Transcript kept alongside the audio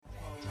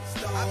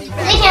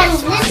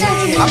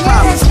I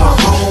promise my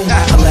home,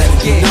 I let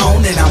it get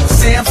known that I'm a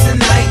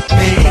Samsonite,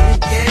 man.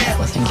 Yeah.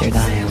 People think you're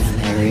dying when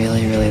they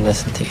really, really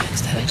listen to you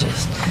instead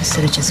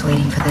of just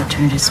waiting for their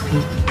turn to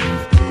speak.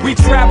 We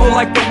travel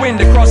like the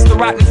wind across the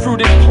rotten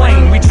fruited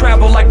plain. We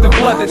travel like the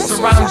blood that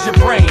surrounds your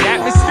brain.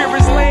 Atmosphere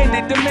is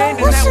landed,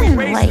 demanding that we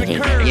raise lady.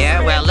 the curve.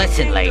 Yeah, well,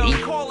 listen, lady.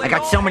 I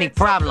got so many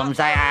problems,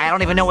 I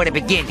don't even know where to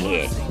begin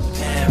here.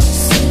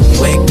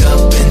 Wake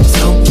up in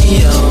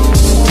Tokyo.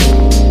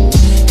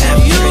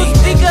 Have you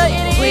speak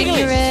any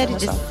English? Ready,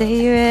 just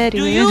say you're ready.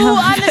 Do you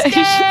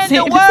understand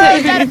the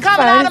words that are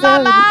coming out of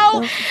my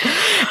mouth?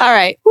 All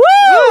right.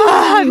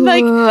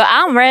 Woo!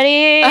 I'm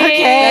ready.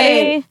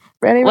 Okay.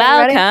 Ready.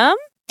 Welcome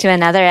to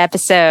another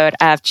episode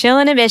of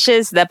Chillin' and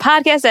Vicious, the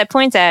podcast that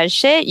points out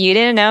shit you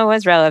didn't know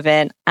was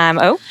relevant. I'm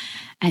O.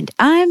 And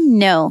I'm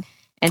No.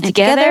 And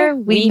together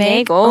we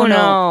make Oh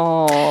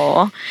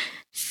No.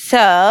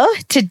 So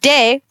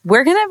today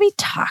we're going to be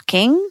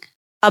talking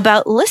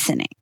about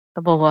listening.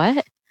 About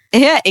what?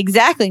 Yeah,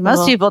 exactly.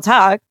 Most people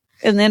talk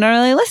and they don't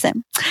really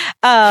listen.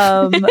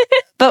 But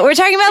we're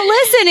talking about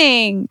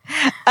listening.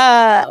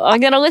 I'm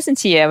going to listen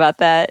to you about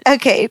that.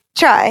 Okay,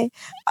 try.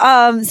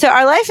 So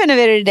our life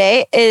innovator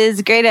today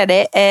is great at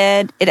it,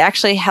 and it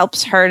actually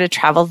helps her to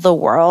travel the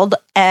world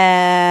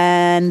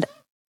and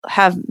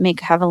have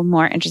a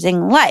more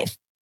interesting life.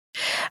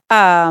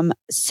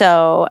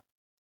 So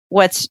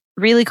what's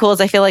really cool is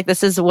I feel like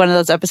this is one of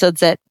those episodes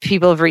that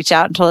people have reached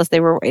out and told us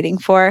they were waiting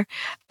for.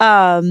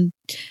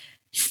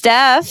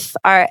 Steph,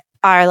 our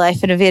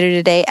life innovator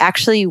today,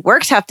 actually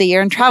works half the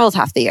year and travels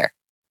half the year.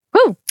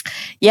 Woo!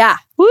 Yeah.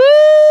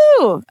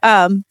 Woo!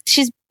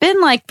 She's been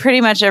like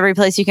pretty much every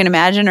place you can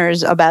imagine, or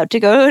is about to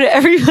go to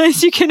every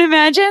place you can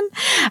imagine.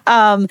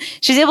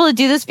 She's able to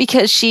do this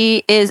because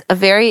she is a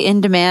very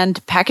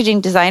in-demand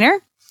packaging designer.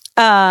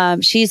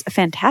 She's a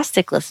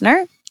fantastic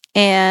listener,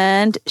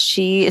 and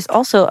she is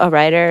also a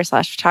writer /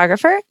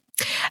 photographer,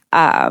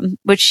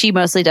 which she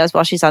mostly does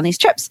while she's on these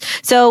trips.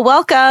 So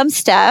welcome,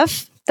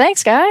 Steph.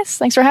 Thanks, guys.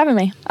 Thanks for having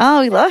me.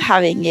 Oh, we love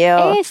having you.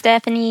 Hey,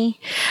 Stephanie.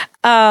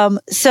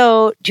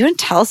 So do you want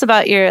to tell us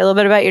about a little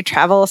bit about your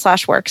travel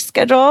 / work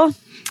schedule?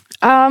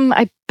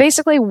 I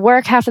basically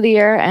work half of the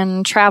year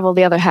and travel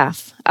the other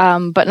half,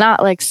 but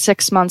not like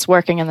 6 months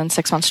working and then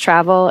 6 months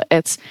travel.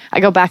 I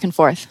go back and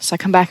forth. So I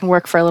come back and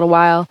work for a little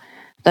while,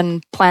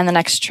 then plan the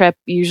next trip,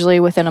 usually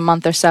within a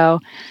month or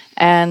so.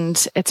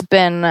 And it's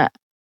been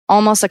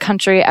almost a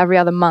country every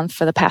other month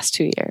for the past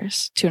 2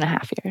 years,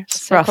 2.5 years.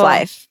 So rough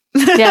life.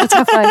 Yeah, it's a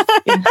tough life.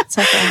 Yeah, it's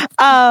a tough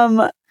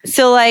life.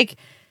 So like,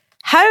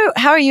 how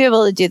are you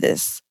able to do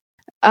this?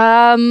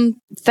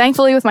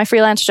 Thankfully, with my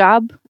freelance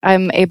job,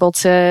 I'm able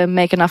to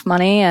make enough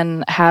money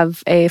and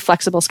have a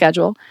flexible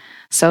schedule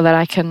so that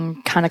I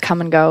can kind of come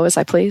and go as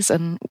I please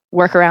and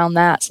work around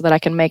that so that I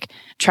can make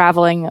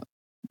traveling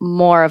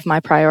more of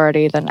my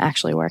priority than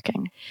actually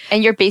working.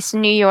 And you're based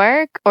in New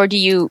York, or do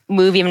you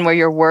move even where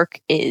your work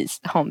is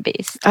home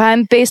based?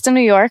 I'm based in New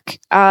York.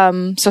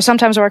 So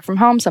sometimes I work from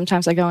home,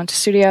 sometimes I go into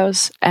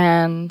studios,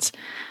 and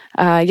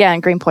in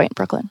Greenpoint,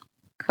 Brooklyn.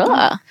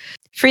 Cool.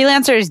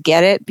 Freelancers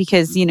get it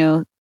because,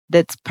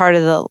 that's part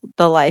of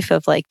the life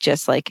of like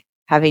just like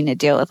having to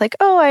deal with like,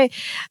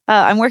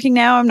 I'm working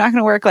now, I'm not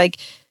going to work, like,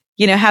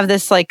 have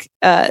this like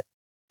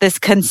this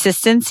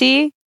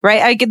consistency,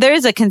 right? There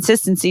is a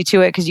consistency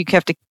to it because you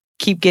have to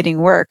keep getting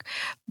work,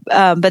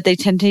 but they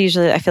tend to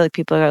usually, I feel like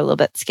people are a little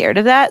bit scared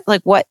of that.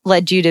 Like, what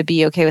led you to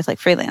be okay with like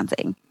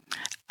freelancing?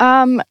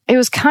 It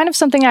was kind of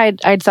something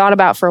I'd thought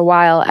about for a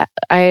while.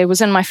 I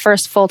was in my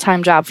first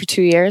full-time job for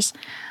 2 years.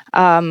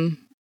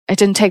 It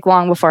didn't take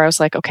long before I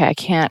was like, okay, I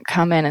can't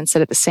come in and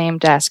sit at the same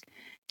desk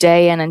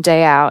day in and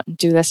day out and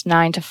do this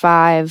 9 to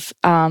 5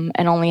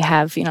 and only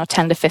have,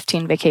 10 to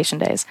 15 vacation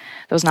days.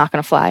 That was not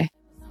going to fly.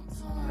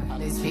 All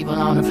these people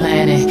on the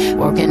planet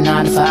working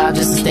 9 to 5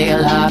 just to stay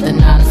alive, the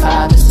 9 to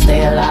 5 just to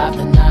stay alive,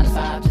 the 9 to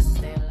 5 just to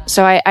stay alive.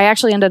 So I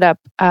actually ended up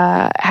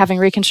having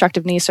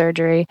reconstructive knee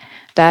surgery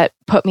that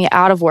put me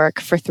out of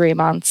work for 3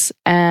 months.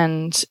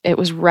 And it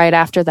was right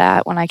after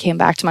that, when I came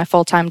back to my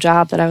full-time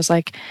job, that I was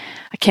like,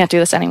 I can't do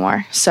this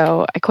anymore.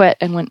 So I quit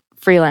and went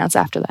freelance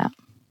after that.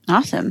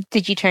 Awesome.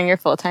 Did you turn your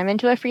full-time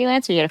into a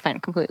freelance, or you had to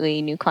find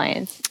completely new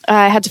clients?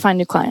 I had to find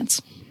new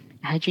clients.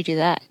 How'd you do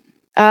that?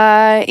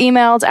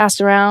 Emailed,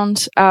 asked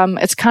around.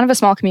 It's kind of a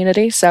small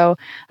community, so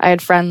I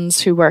had friends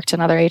who worked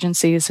in other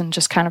agencies and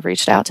just kind of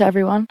reached out to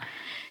everyone.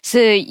 So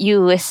you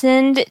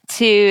listened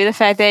to the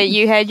fact that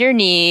you had your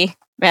knee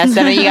messed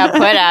up and you got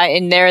put out,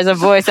 and there was a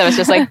voice that was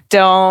just like,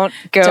 don't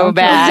go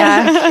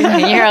back.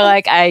 And you're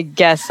like, I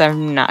guess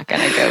I'm not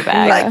going to go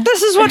back. Like,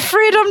 this is what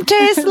freedom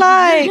tastes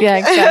like. Yeah,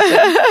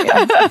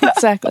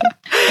 exactly.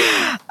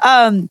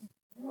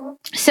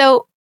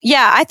 So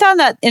yeah, I found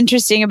that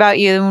interesting about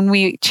you when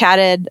we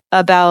chatted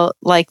about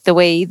like the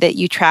way that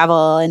you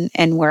travel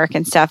and work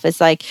and stuff.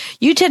 Is like,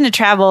 you tend to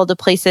travel to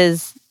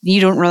places you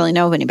don't really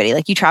know of anybody.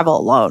 Like, you travel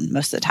alone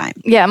most of the time.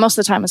 Yeah, most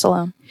of the time it's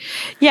alone.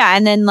 Yeah.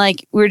 And then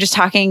like, we were just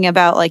talking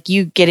about like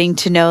you getting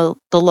to know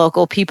the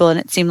local people, and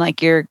it seemed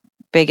like your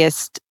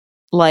biggest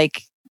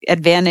like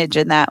advantage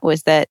in that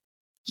was that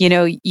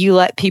you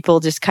let people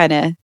just kind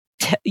of,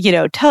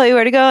 tell you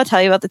where to go,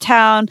 tell you about the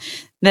town.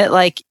 That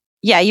like,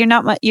 yeah, you're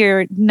not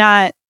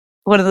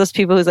one of those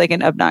people who's like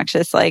an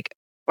obnoxious, like,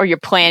 or you're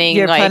planning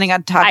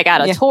on talking. I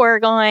got a tour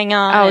going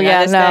on. Oh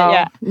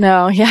yeah,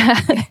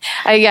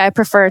 I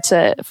prefer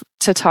to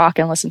talk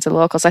and listen to the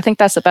locals. I think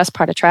that's the best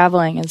part of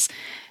traveling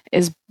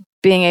is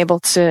being able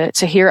to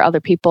hear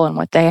other people and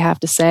what they have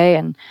to say,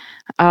 and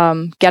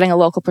getting a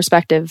local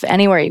perspective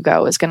anywhere you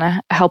go is going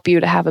to help you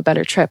to have a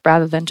better trip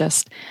rather than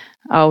just,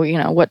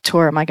 what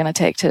tour am I going to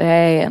take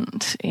today,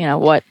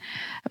 and what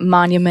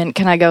monument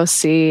can I go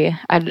see.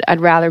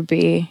 I'd rather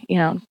be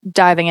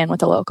diving in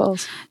with the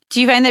locals. Do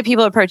you find that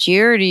people approach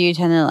you, or do you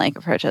tend to like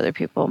approach other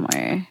people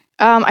more?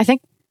 I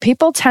think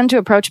people tend to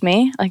approach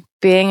me, like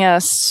being a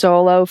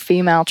solo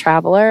female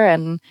traveler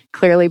and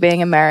clearly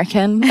being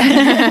American.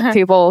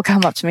 People will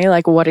come up to me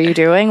like, "What are you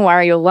doing? Why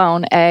are you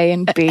alone?" A,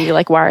 and B,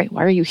 like, "Why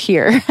are you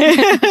here?"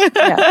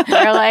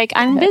 They're like,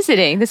 "I'm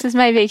visiting. This is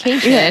my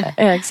vacation." Yeah,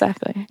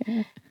 exactly.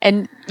 Yeah.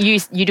 And you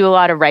do a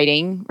lot of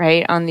writing,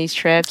 right, on these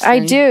trips? I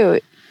do.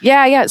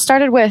 Yeah. It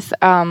started with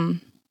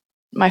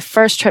my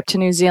first trip to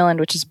New Zealand,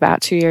 which is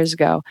about 2 years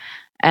ago.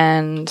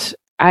 And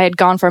I had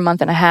gone for a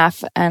month and a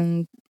half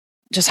and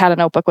just had a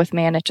notebook with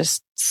me, and it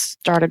just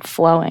started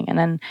flowing. And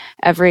then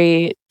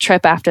every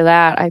trip after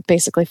that, I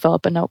basically fill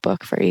up a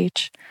notebook for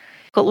each.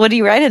 What do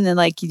you write in then?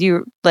 Like, you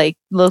do like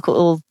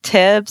local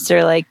tips,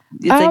 or like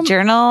it's like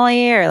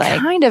journaling, or like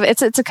kind of.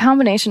 It's a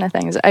combination of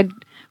things.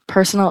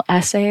 Personal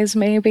essays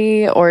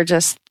maybe, or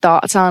just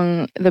thoughts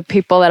on the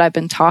people that I've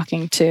been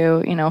talking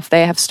to, if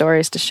they have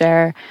stories to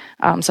share.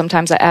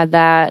 Sometimes I add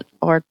that,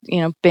 or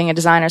being a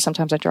designer,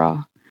 sometimes I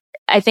draw.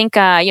 I think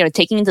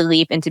taking the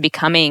leap into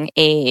becoming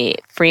a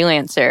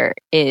freelancer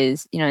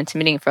is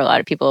intimidating for a lot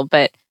of people,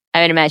 but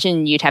I would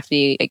imagine you'd have to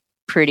be like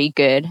pretty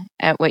good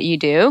at what you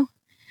do.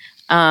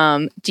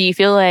 Do you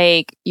feel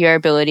like your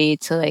ability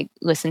to like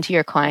listen to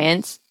your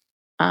clients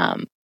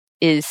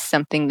is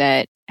something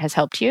that has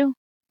helped you?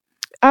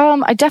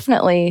 I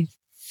definitely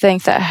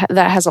think that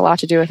has a lot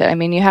to do with it. I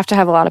mean, you have to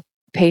have a lot of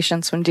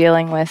patience when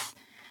dealing with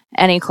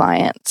any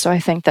client. So I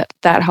think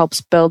that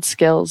helps build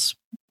skills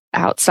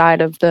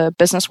outside of the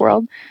business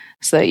world,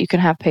 so that you can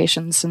have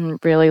patience and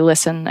really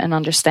listen and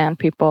understand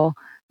people,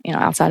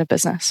 outside of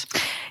business.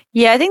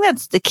 Yeah, I think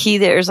that's the key.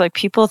 There's like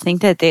people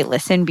think that they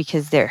listen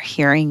because they're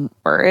hearing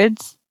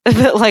words,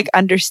 but like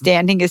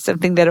understanding is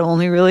something that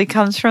only really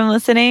comes from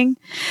listening,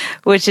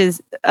 which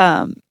is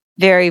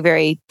very,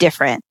 very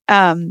different.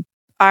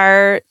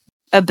 Our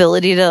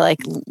ability to like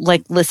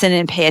listen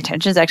and pay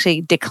attention is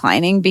actually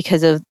declining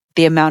because of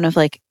the amount of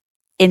like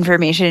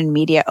information and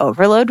media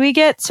overload we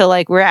get. So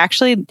like we're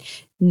actually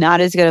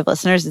not as good of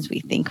listeners as we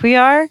think we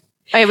are.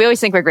 Okay, we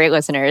always think we're great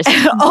listeners.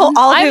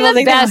 I'm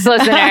the best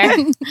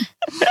listener.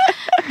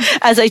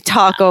 As I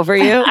talk over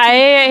you.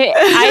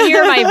 I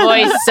hear my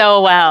voice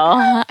so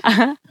well.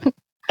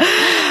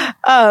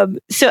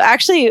 So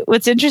actually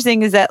what's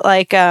interesting is that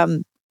like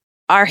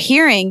our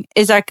hearing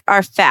is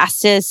our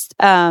fastest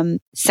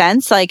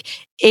sense. Like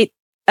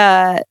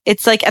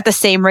it's like at the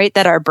same rate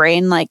that our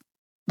brain like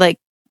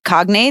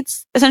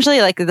cognates,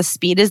 essentially. Like the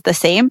speed is the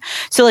same.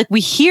 So like we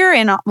hear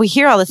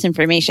all this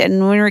information,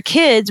 and when we're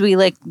kids we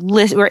like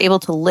we're able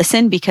to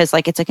listen because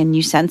like it's like a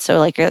new sense, so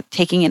like you're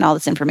taking in all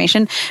this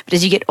information. But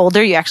as you get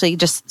older, you actually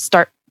just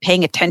start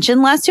paying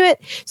attention less to it.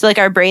 So like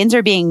our brains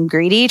are being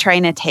greedy,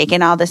 trying to take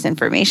in all this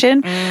information,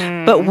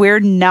 but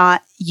we're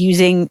not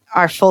using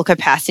our full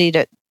capacity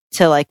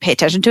to like pay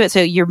attention to it.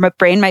 So your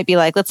brain might be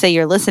like, let's say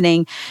you're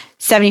listening,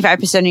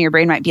 75% of your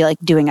brain might be like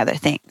doing other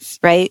things,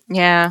 right?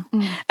 Yeah.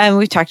 And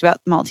we've talked about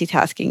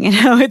multitasking,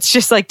 it's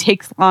just like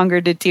takes longer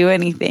to do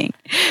anything.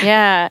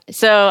 Yeah.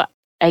 So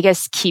I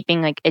guess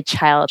keeping like a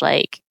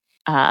childlike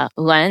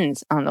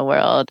lens on the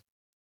world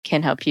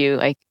can help you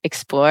like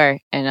explore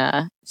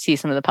and see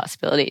some of the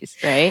possibilities,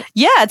 right?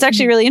 Yeah, it's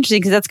actually really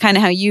interesting because that's kind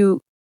of how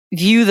you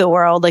view the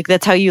world. Like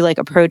that's how you like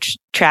approach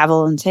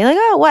travel and say like,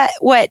 oh,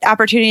 what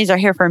opportunities are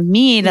here for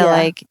me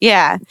to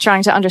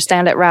trying to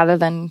understand it rather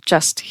than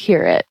just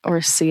hear it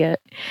or see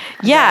it.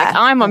 Yeah. Like,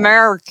 I'm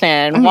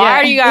American.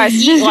 Why do you guys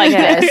eat like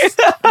this?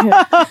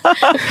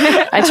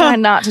 I try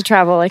not to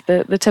travel like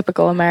the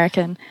typical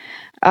American.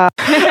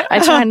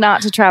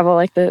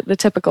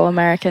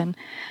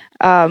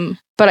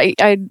 But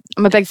I'm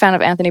a big fan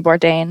of Anthony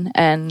Bourdain,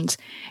 and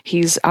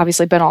he's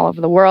obviously been all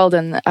over the world.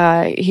 And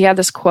he had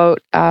this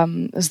quote,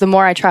 is the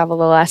more I travel,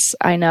 the less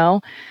I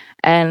know.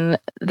 And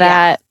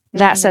that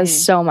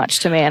says so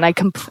much to me. And I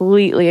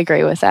completely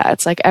agree with that.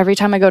 It's like every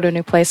time I go to a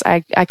new place,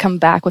 I come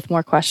back with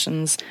more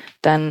questions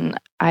than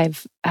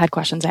I've had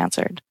questions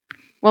answered.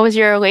 What was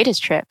your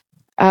latest trip?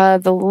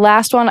 The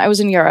last one, I was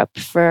in Europe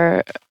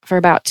for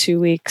about 2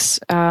 weeks.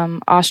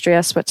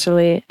 Austria,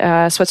 Switzerland,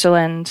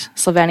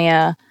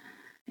 Slovenia,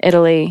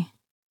 Italy.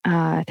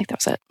 I think that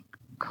was it.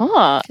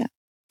 Cool. Yeah.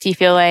 Do you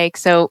feel like,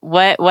 so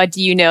what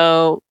do you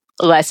know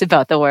less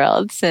about the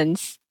world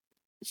since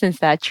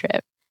that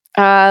trip?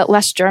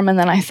 Less German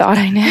than I thought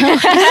I knew.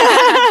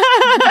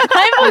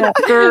 I'm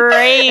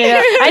great.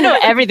 Yeah. I know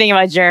everything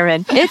about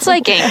German. It's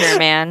like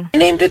Anchorman. I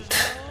named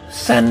it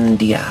San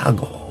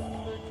Diego,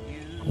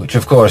 which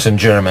of course in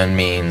German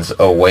means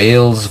a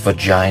whale's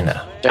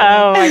vagina.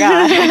 Oh my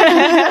god.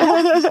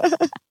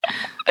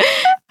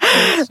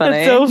 That's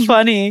funny. That's so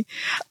funny.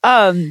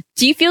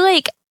 Do you feel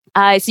like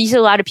so you see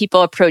a lot of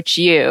people approach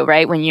you,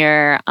 right, when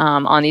you're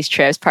on these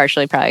trips,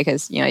 partially probably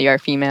because you're a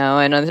female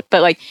and other,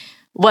 but like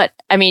what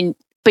I mean,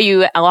 but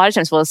you a lot of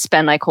times will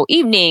spend like whole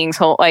evenings,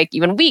 whole like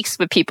even weeks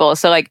with people.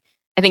 So like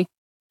I think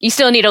you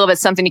still need a little bit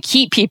something to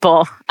keep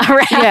people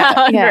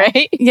around,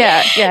 right?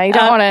 Yeah. You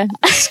don't want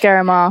to scare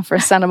them off or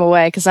send them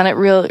away because then it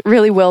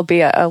really will be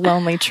a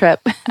lonely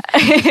trip. But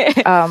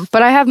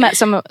I have met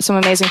some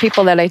amazing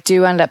people that I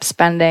do end up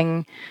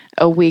spending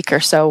a week or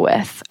so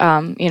with.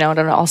 It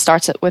all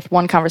starts with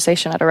one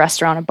conversation at a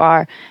restaurant or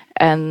bar,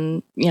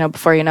 and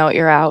before you know it,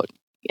 you're out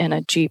in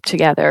a Jeep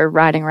together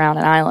riding around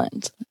an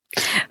island.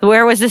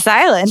 Where was this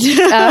island?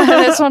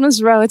 This one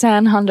was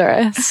Roatan,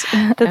 Honduras.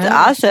 That's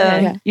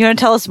awesome. Yeah. You want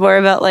to tell us more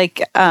about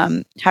like how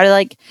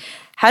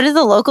do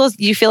the locals?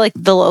 Do you feel like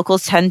the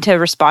locals tend to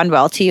respond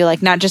well to you?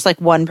 Like not just like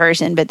one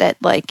person, but that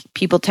like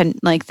people tend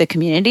like the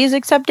community is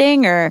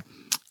accepting, or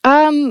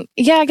I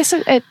guess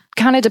it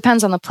kind of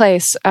depends on the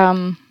place.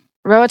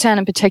 Roatan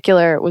in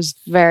particular was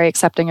very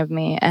accepting of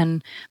me,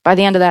 and by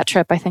the end of that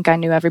trip, I think I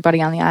knew everybody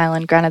on the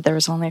island. Granted, there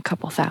was only a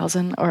couple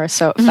thousand, or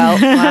so it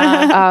felt.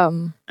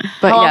 Wow.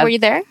 But how long were you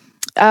there?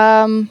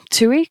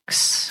 2 weeks.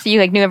 So you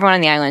like knew everyone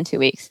on the island 2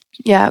 weeks.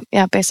 Yeah,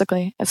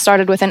 basically. It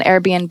started with an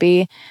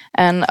Airbnb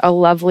and a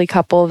lovely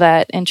couple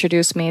that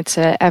introduced me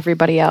to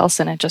everybody else,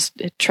 and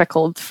it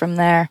trickled from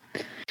there.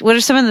 What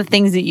are some of the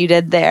things that you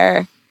did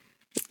there?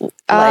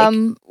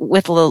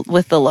 With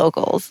the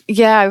locals.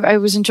 Yeah, I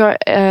was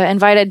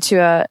invited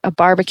to a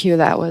barbecue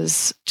that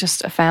was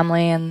just a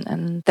family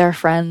and their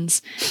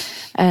friends,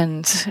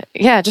 and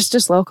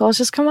just locals.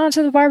 Just come on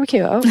to the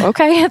barbecue. Oh,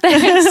 okay,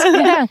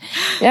 thanks.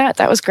 Yeah,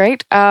 that was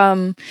great.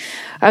 I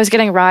was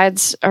getting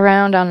rides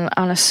around on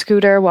a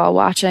scooter while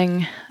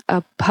watching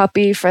a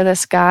puppy for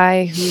this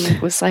guy who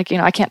was like,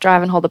 I can't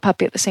drive and hold the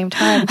puppy at the same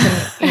time.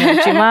 Do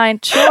you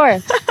mind? Sure,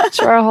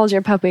 I'll hold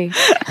your puppy.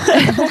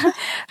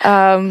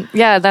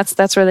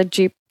 That's where the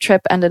Jeep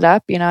trip ended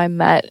up. I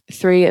met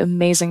 3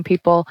 amazing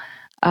people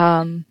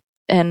in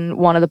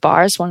one of the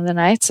bars one of the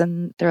nights,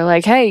 and they were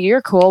like, "Hey,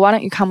 you're cool. Why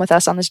don't you come with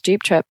us on this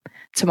Jeep trip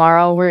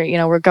tomorrow?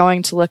 We're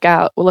going to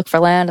we'll look for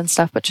land and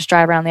stuff, but just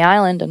drive around the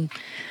island." And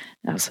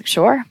I was like,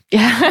 "Sure,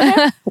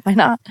 yeah, why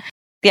not?"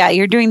 Yeah,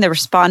 you're doing the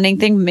responding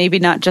thing, maybe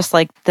not just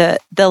like the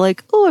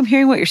like, oh, I'm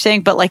hearing what you're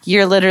saying, but like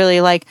you're literally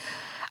like,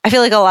 I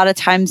feel like a lot of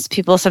times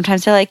people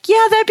sometimes say like,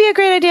 yeah, that'd be a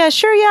great idea.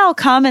 Sure, yeah, I'll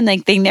come. And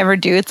like they never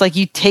do. It's like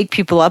you take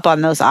people up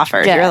on those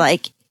offers. Yeah. You're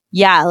like,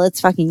 yeah,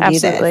 let's fucking do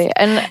Absolutely. this.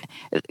 And,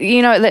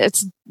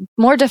 it's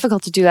more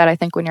difficult to do that, I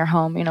think, when you're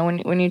home.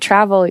 When you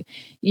travel,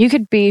 you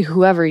could be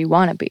whoever you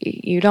want to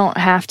be. You don't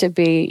have to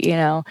be,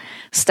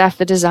 Steph,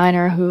 the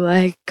designer who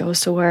like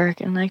goes to work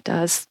and like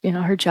does,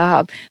 her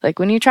job. Like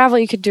when you travel,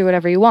 you could do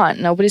whatever you want.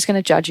 Nobody's going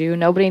to judge you.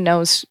 Nobody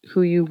knows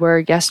who you were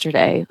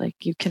yesterday. Like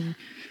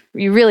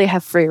you really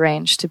have free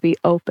range to be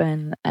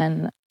open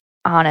and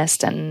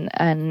honest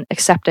and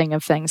accepting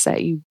of things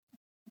that you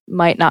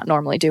might not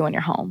normally do when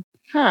you're home.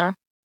 Huh.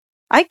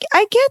 I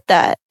get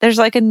that. There's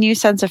like a new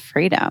sense of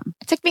freedom.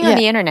 It's like being on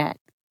the internet,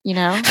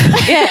 Yeah,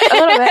 a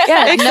little bit.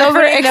 Yeah,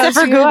 except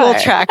for Google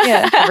tracks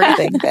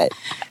everything. But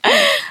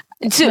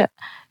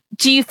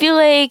do you feel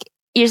like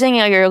you're saying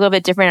you're a little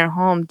bit different at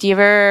home? Do you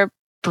ever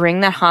bring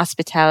that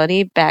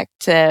hospitality back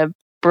to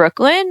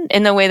Brooklyn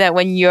in the way that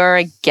when you're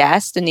a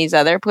guest in these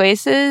other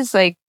places,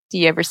 like, do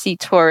you ever see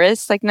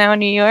tourists like now in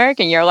New York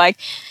and you're like,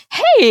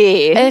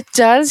 hey? It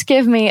does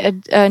give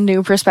me a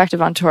new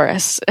perspective on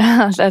tourists.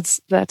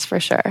 That's for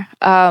sure.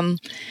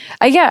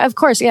 Of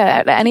course.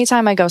 Yeah.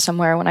 Anytime I go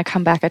somewhere, when I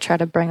come back, I try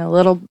to bring a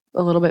little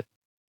bit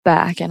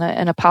back in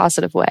a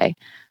positive way.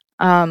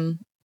 So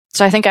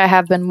I think I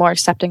have been more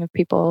accepting of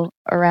people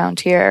around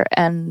here,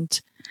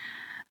 and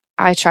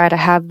I try to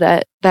have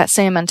that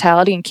same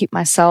mentality and keep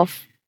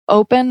myself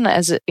open.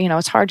 As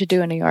it's hard to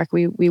do in New York.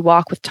 We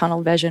walk with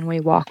tunnel vision, we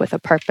walk with a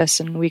purpose,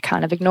 and we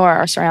kind of ignore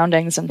our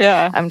surroundings. And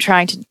I'm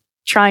trying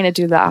to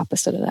do the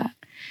opposite of that.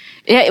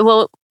 Yeah,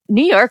 well,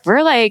 New York,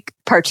 we're like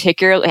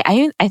particularly.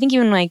 I think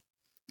even like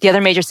the other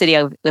major city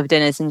I lived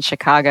in is in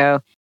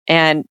Chicago,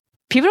 and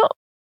people don't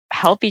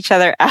help each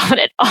other out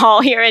at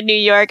all here in New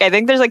York. I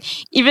think there's like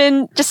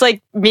even just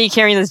like me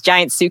carrying this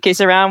giant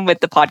suitcase around with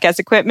the podcast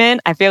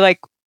equipment. I feel like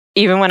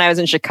even when I was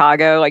in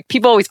Chicago, like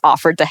people always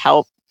offered to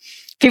help.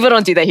 People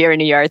don't do that here in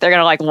New York. They're going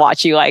to like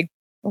watch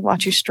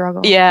you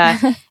struggle. Yeah.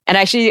 And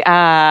actually,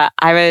 I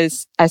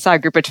saw a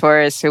group of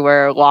tourists who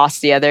were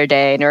lost the other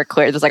day, and they were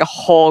clear. There's like a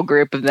whole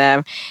group of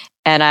them.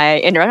 And I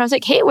interrupted. I was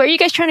like, hey, where are you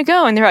guys trying to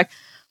go? And they're like,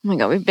 oh my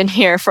God, we've been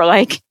here for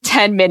like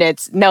 10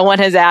 minutes. No one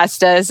has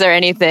asked us or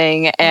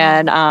anything.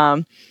 And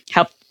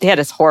they had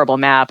this horrible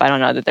map. I don't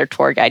know that their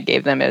tour guide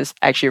gave them. It was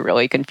actually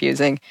really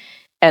confusing.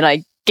 And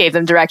I gave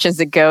them directions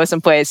to go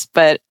someplace.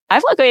 But I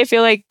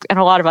feel like in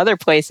a lot of other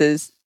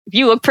places, if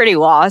you look pretty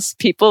lost,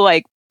 people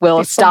like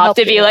will stop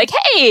to be like,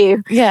 hey,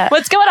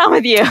 what's going on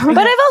with you? But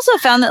I've also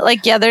found that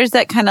like, there's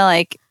that kind of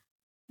like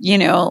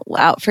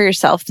out for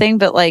yourself thing,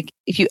 but like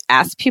if you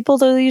ask people,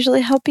 they'll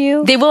usually help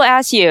you. They will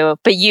ask you,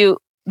 but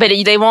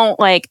they won't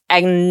like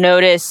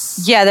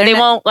notice. Yeah, they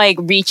won't like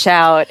reach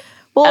out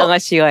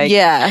unless you like.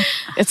 Yeah,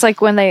 it's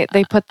like when they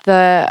put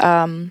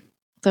the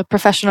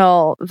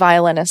professional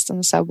violinist in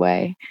the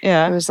subway.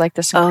 Yeah, it was like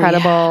this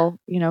incredible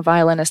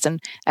violinist, and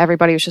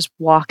everybody was just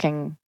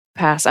walking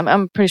past.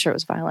 I'm pretty sure it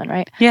was violin,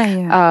 right?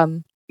 Yeah.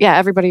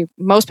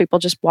 Most people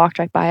just walked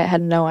right by it,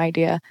 had no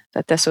idea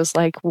that this was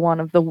like one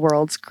of the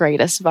world's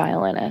greatest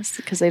violinists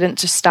because they didn't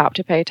just stop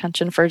to pay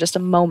attention for just a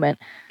moment.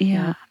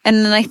 Yeah.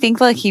 And then I think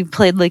like he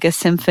played like a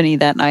symphony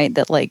that night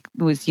that like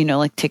was,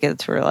 like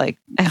tickets were like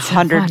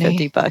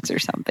 $150 or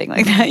something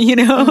like that,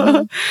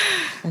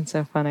 Mm-hmm. That's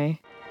so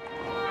funny.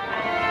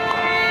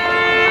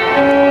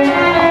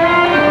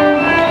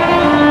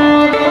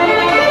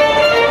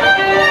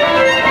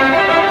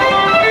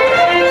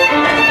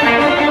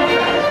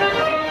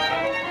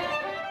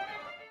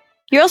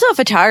 You're also a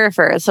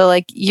photographer, so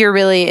like you're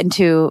really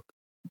into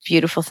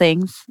beautiful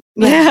things.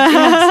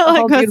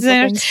 Yeah. Beautiful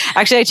things.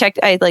 Actually,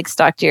 I like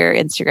stalked your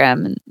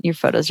Instagram, and your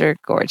photos are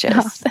gorgeous.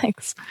 Oh,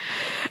 thanks.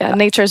 Yeah,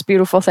 nature's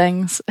beautiful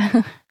things.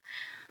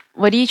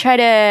 What do you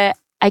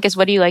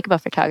what do you like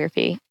about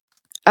photography?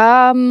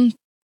 Gosh,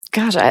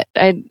 I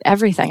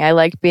everything. I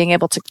like being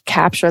able to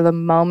capture the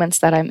moments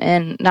that I'm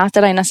in. Not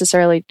that I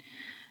necessarily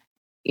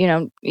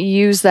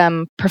use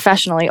them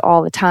professionally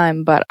all the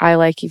time, but I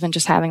like even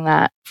just having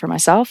that for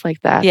myself. Like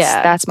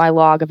that's my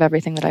log of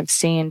everything that I've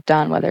seen,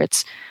 done, whether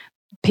it's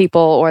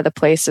people or the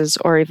places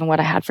or even what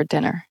I had for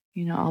dinner.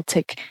 I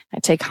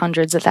take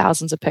hundreds of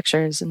thousands of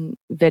pictures and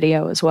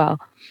video as well.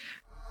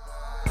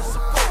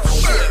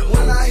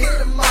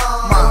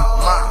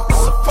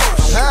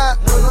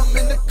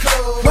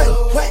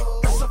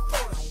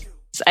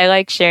 I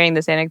like sharing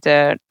this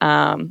anecdote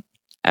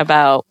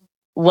about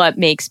what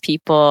makes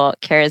people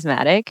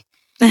charismatic.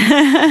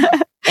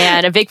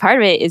 And a big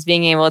part of it is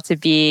being able to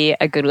be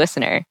a good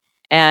listener.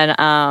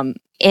 And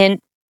in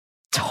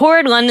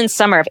torrid London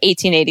summer of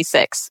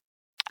 1886,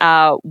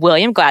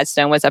 William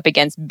Gladstone was up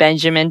against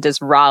Benjamin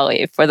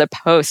Disraeli for the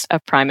post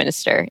of Prime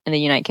Minister in the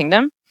United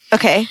Kingdom.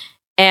 Okay.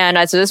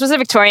 And so this was a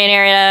Victorian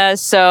era.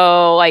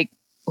 So like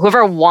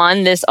whoever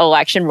won this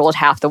election ruled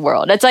half the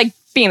world. It's like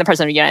being the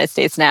president of the United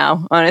States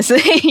now,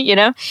 honestly,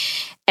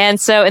 And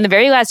so in the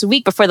very last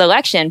week before the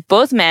election,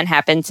 both men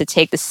happened to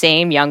take the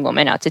same young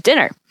woman out to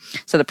dinner.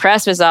 So the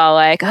press was all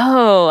like,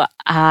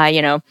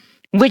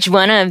 which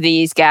one of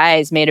these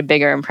guys made a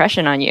bigger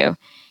impression on you?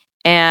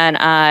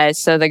 And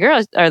so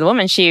the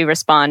woman, she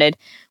responded,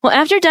 well,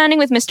 after dining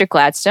with Mr.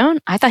 Gladstone,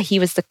 I thought he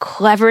was the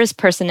cleverest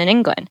person in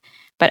England.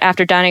 But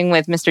after dining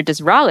with Mr.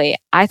 Disraeli,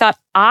 I thought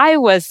I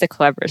was the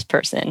cleverest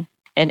person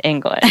in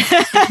England.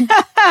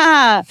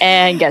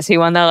 And guess who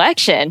won the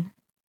election?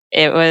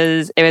 It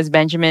was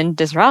Benjamin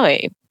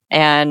Disraeli.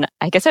 And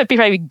I guess that would be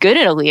probably good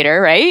in a leader,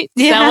 right?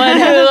 Yeah. Someone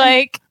who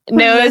like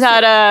knows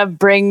how to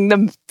bring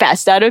the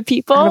best out of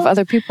people. Out of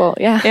other people.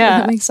 Yeah.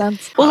 That makes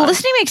sense. Well,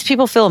 listening makes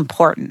people feel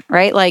important,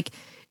 right? Like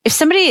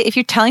if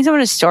you're telling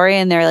someone a story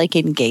and they're like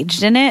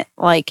engaged in it,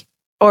 like,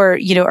 or,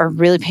 are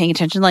really paying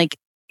attention, like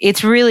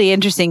it's really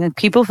interesting. Like,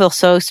 people feel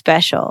so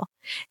special.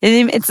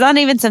 It's not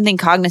even something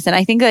cognizant.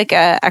 I think like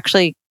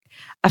actually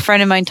a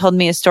friend of mine told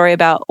me a story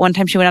about one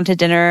time she went out to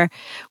dinner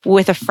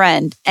with a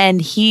friend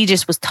and he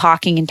just was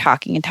talking and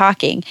talking and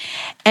talking.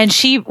 And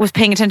she was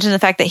paying attention to the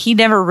fact that he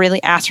never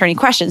really asked her any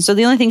questions. So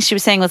the only thing she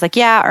was saying was like,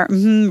 yeah, or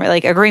mm-hmm, or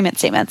like agreement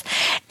statements.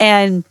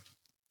 And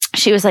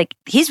she was like,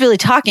 he's really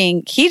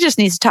talking. He just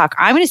needs to talk.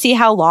 I'm going to see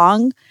how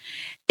long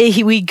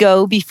we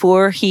go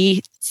before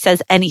he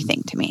says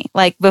anything to me,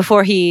 like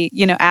before he,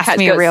 asks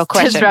me a real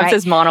question. Disrupts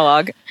his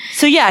monologue.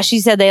 So yeah, she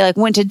said they like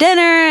went to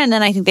dinner and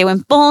then I think they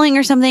went bowling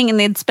or something and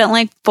they'd spent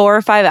like 4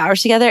 or 5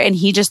 hours together and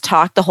he just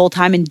talked the whole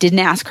time and didn't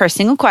ask her a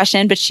single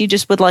question, but she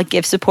just would like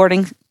give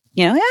supporting,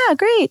 yeah,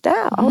 great.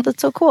 Yeah, oh,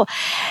 that's so cool.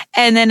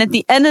 And then at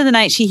the end of the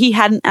night, he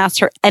hadn't asked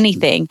her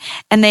anything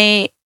and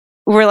they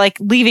were like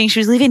leaving. She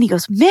was leaving. And he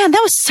goes, man,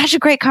 that was such a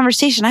great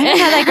conversation. I haven't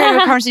had that great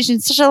of a conversation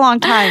in such a long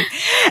time.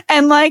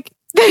 And like,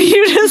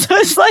 you just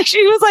was like,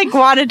 she was like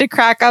wanted to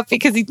crack up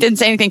because he didn't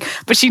say anything,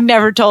 but she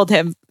never told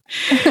him.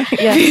 But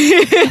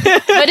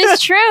it's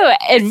true.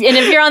 And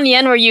if you're on the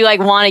end where you like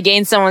want to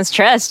gain someone's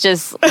trust,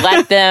 just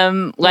let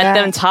them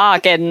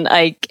talk and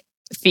like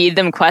feed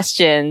them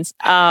questions.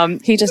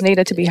 He just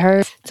needed to be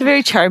heard. It's a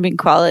very charming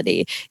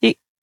quality.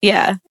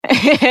 Yeah.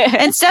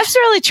 And Steph's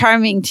really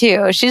charming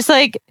too. She's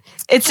like,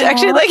 it's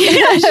actually like,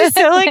 she's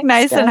so like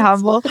nice and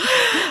humble.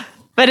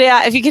 But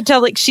yeah, if you could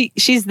tell, like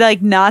she's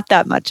like not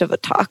that much of a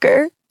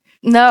talker.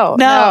 No.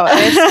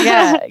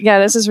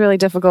 This is really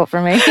difficult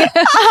for me.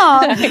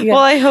 Well,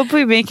 I hope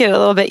we make it a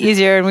little bit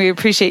easier, and we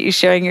appreciate you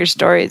sharing your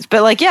stories.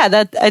 But like, yeah,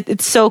 that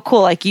it's so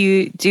cool. Like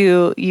you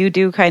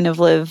do kind of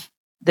live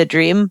the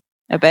dream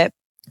a bit,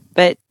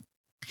 but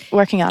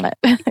working on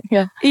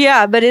it.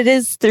 Yeah, but it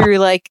is through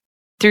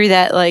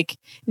that like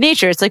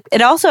nature. It's like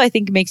it also I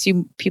think makes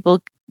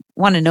people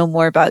want to know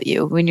more about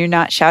you when you're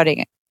not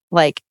shouting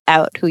like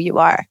out who you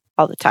are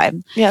all the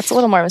time. Yeah, it's a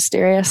little more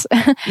mysterious.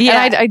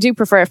 Yeah. And I do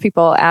prefer if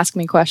people ask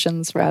me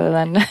questions rather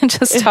than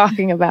just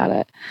talking about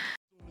it.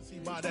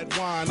 That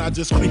wine, I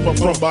just creep up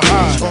from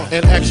behind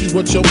and ask you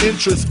what your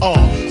interests are,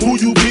 who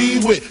you be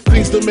with,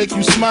 things to make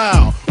you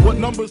smile, what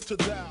numbers to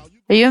dial.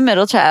 Are you a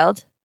middle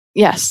child?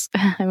 Yes,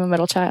 I'm a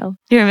middle child.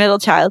 You're a middle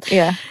child.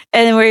 Yeah.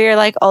 And where you're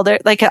like older,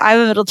 like I'm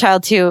a middle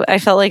child too. I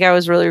felt like I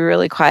was really,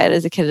 really quiet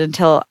as a kid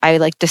until I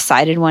like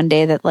decided one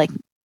day that like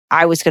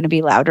I was going to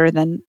be louder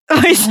than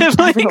my siblings.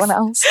 Everyone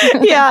else.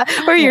 Yeah.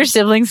 Or your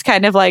siblings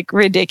kind of like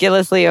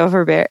ridiculously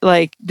overbear.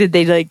 Like, did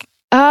they like,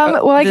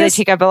 well, I guess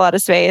they take up a lot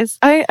of space?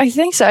 I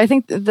think so. I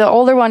think the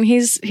older one,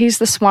 he's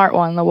the smart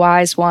one, the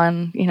wise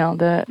one, you know,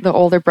 the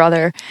older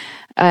brother.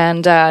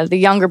 And the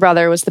younger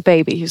brother was the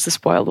baby. He was the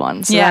spoiled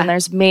one. So then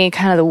there's me,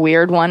 kind of the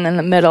weird one in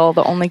the middle,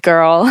 the only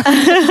girl.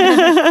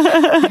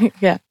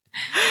 Yeah.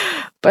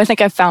 But I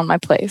think I found my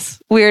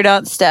place. Weird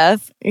Aunt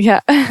Steph.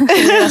 Yeah.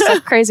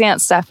 Crazy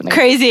Aunt Stephanie.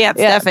 Crazy Aunt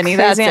Stephanie.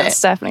 That's Crazy Aunt it.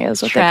 Stephanie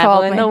is what they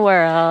call me. Traveling the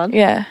world.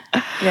 Yeah.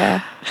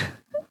 Yeah.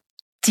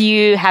 Do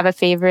you have a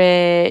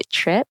favorite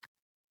trip?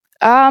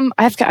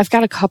 I've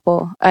got a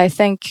couple. I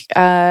think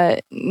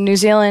New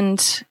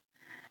Zealand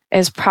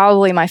is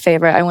probably my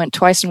favorite. I went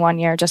twice in 1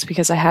 year just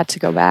because I had to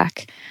go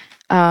back.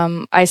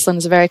 Iceland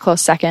is a very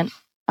close second.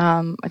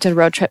 I did a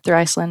road trip through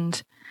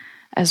Iceland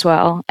as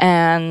well.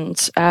 And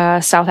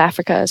South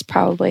Africa is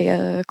probably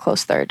a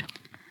close third.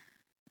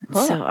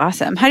 Cool. So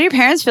awesome. How do your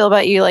parents feel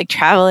about you like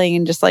traveling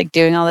and just like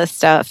doing all this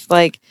stuff?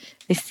 Like,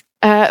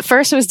 at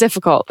first it was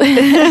difficult.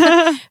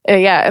 Yeah,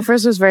 at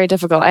first it was very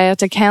difficult. I had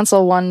to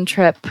cancel one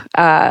trip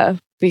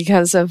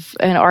because of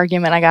an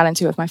argument I got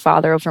into with my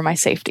father over my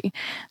safety.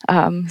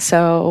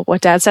 So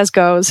what Dad says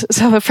goes.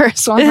 So the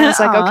first one, I was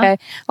like, okay,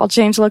 I'll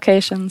change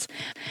locations.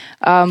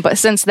 But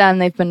since then,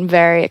 they've been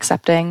very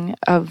accepting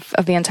of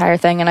the entire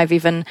thing. And I've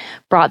even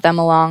brought them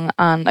along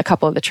on a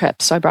couple of the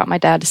trips. So I brought my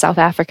dad to South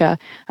Africa.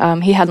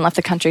 He hadn't left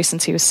the country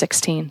since he was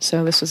 16.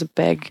 So this was a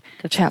big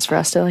chance for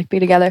us to like be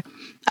together.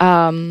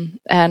 And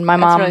my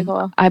mom, really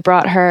cool. I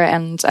brought her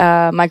and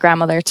my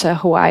grandmother to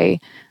Hawaii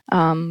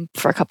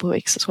for a couple of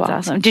weeks as well.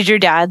 That's awesome. Did your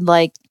dad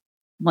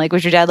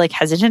was your dad like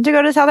hesitant to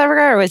go to South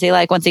Africa, or was he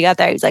like once he got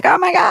there he was like, oh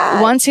my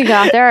god? Once he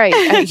got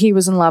there, he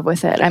was in love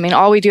with it. I mean,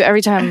 all we do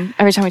every time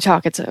we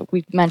talk,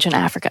 we mention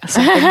Africa.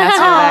 Something has to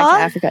go back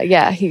to Africa.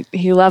 Yeah,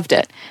 he loved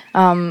it,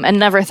 and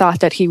never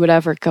thought that he would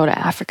ever go to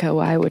Africa.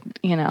 Why would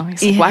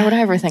he's like, why would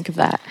I ever think of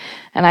that?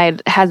 And I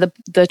had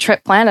the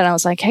trip planned, and I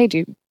was like, hey,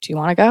 do you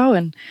want to go?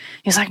 And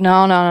he's like,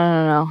 no.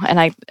 And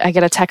I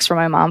get a text from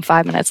my mom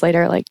 5 minutes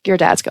later, like, your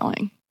dad's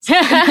going.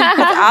 That's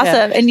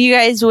awesome. Yeah. And you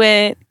guys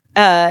went.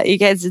 You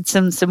guys did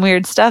some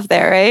weird stuff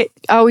there, right?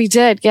 Oh, we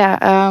did.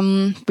 Yeah.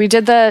 We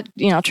did the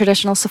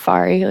traditional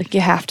safari. Like,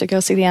 you have to go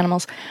see the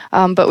animals.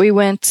 But we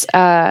went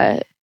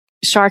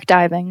shark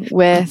diving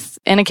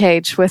in a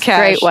cage with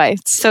great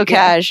whites. So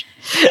casual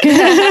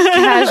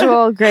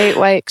great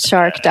white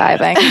shark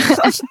diving.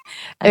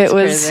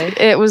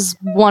 It was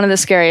one of the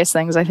scariest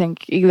things I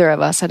think either of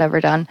us had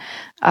ever done.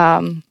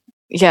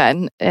 Yeah,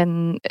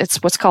 and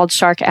it's what's called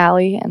Shark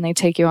Alley, and they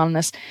take you on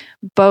this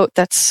boat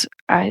that's,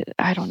 I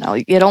don't know,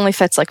 it only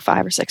fits like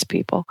 5 or 6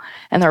 people,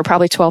 and there were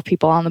probably 12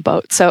 people on the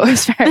boat, so it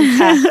was very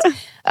packed.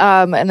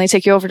 And they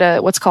take you over to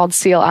what's called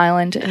Seal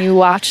Island, and you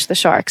watch the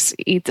sharks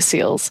eat the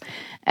seals.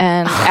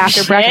 And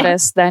after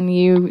breakfast, then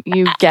you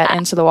get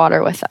into the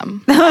water with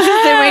them. They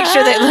make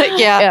sure they look,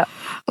 yeah.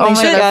 Oh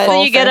my god!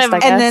 So you get them,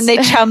 and then they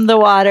chum the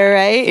water,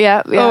 right?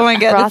 Yeah. Oh my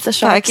god! Brought the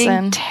sharks fucking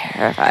in.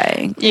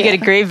 Terrifying. You get a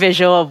great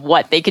visual of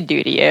what they could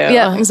do to you.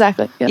 Yeah,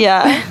 exactly.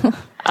 Yeah.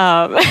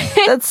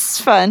 That's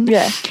fun.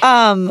 Yeah.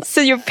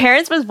 So your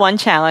parents was one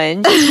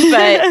challenge,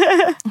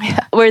 but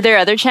were there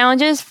other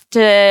challenges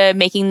to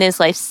making this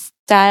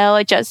lifestyle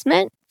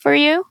adjustment for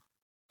you?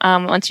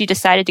 Once you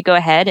decided to go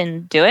ahead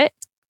and do it?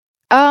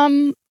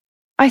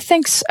 I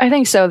think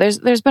so.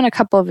 There's been a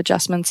couple of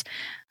adjustments.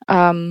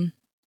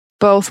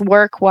 Both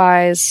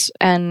work-wise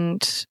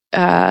and,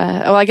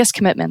 I guess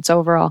commitments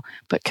overall,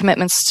 but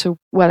commitments to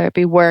whether it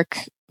be work,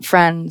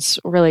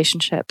 friends,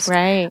 relationships.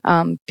 Right.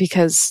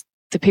 Because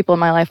the people in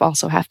my life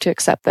also have to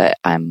accept that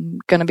I'm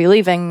going to be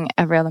leaving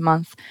every other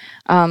month.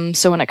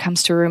 So when it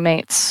comes to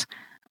roommates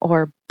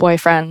or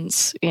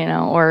boyfriends,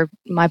 or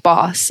my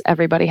boss,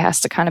 everybody has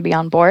to kind of be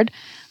on board.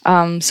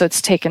 So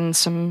it's taken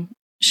some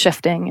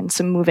shifting and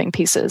some moving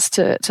pieces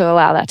to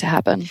allow that to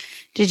happen.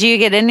 Did you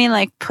get any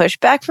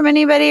pushback from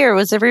anybody, or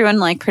was everyone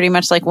pretty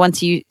much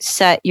once you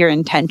set your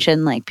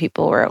intention,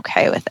 people were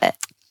okay with it?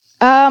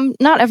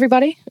 Not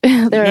everybody.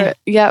 Not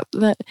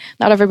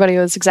everybody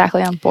was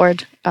exactly on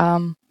board.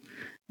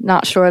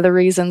 Not sure the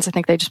reasons. I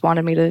think they just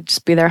wanted me to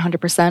just be there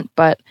 100%.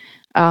 But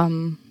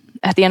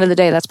at the end of the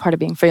day, that's part of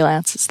being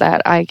freelance. Is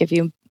that I give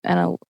you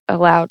an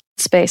allowed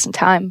space and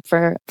time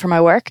for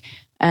my work,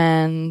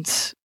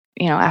 and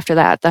after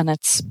that, then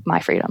it's my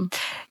freedom.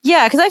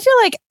 Yeah, because I feel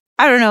like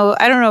I don't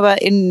know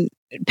about in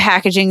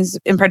packagings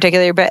in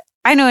particular, but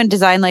I know in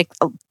design,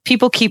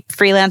 people keep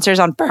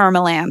freelancers on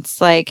permalance,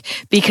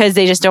 because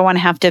they just don't want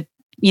to have to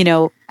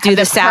do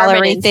the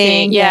salary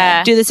thing.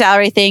 Yeah. Do the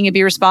salary thing and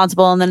be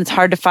responsible. And then it's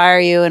hard to fire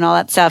you and all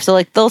that stuff. So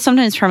like they'll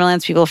sometimes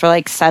permalance people for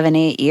like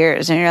 7-8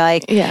 years. And you're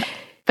like, Yeah.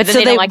 But then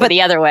they don't like it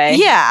the other way.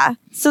 Yeah.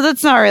 So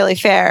that's not really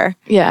fair.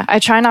 Yeah. I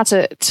try not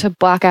to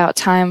block out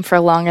time for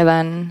longer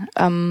than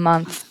a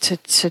month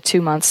to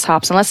 2 months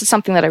tops, unless it's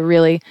something that I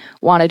really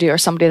want to do or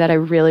somebody that I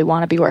really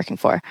want to be working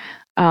for.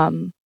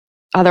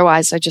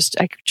 Otherwise, I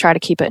try to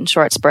keep it in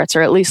short spurts,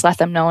 or at least let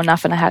them know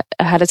enough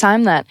ahead of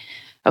time that,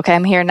 okay,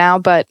 I'm here now,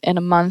 but in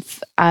a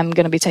month, I'm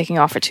going to be taking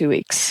off for 2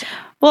 weeks.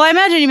 Well, I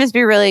imagine you must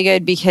be really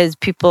good because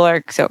people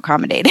are so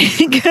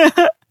accommodating.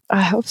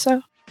 I hope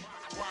so.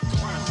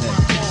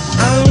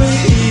 I'm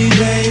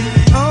leaving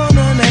on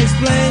the next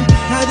plane.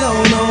 I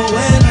don't know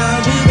when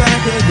I'll be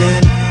back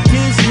again.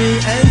 Kiss me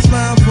and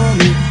smile for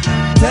me.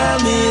 Tell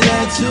me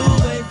that you'll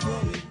wait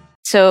for me.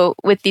 So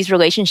with these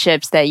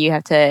relationships that you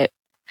have to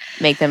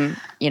make them,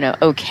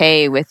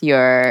 okay with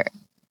your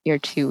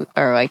 2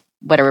 or like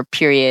whatever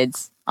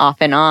periods off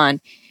and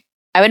on,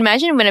 I would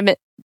imagine when it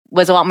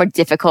was a lot more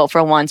difficult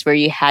for ones where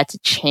you had to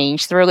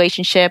change the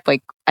relationship,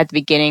 like at the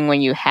beginning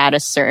when you had a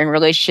certain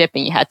relationship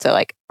and you had to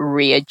like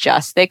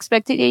readjust the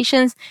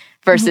expectations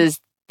versus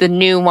the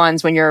new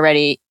ones when you're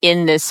already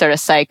in this sort of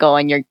cycle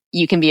and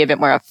you can be a bit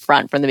more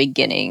upfront from the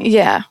beginning.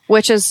 Yeah,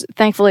 which is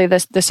thankfully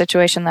the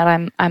situation that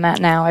I'm at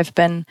now. I've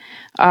been,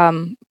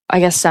 I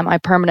guess,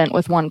 semi-permanent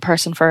with one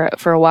person for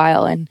a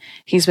while, and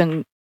he's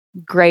been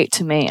great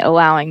to me,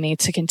 allowing me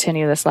to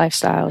continue this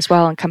lifestyle as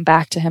well and come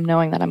back to him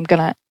knowing that I'm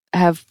gonna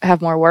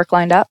have more work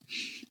lined up.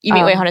 You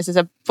mean, wait, hold on, is this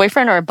a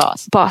boyfriend or a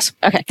boss? Boss.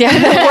 Okay. Yeah.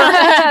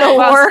 The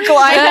work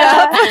lined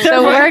up.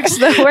 The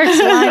work's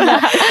lined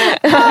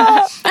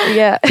up.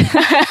 Yeah.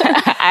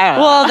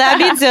 Well, that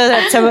means though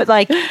that someone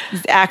like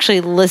is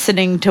actually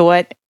listening to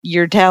what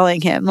you're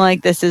telling him.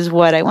 Like, this is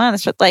what I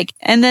want.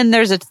 And then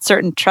there's a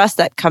certain trust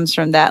that comes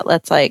from that.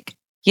 That's like,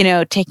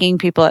 taking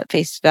people at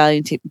face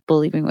value to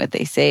believing what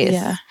they say.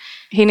 Yeah.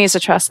 He needs to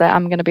trust that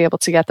I'm going to be able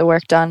to get the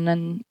work done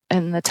and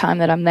in the time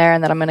that I'm there,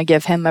 and that I'm going to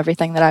give him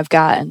everything that I've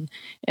got. And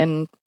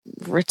in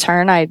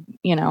return, I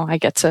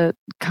get to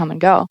come and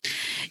go.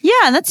 Yeah.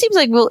 And that seems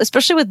like, well,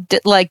 especially with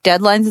like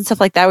deadlines and stuff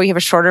like that, where you have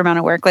a shorter amount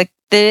of work, like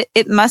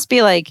it must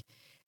be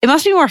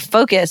more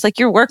focused. Like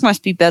your work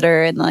must be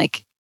better. And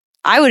like,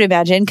 I would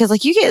imagine, because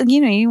like you get,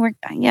 you work,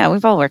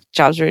 we've all worked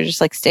jobs where you're just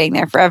like staying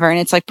there forever. And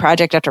it's like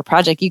project after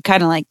project. You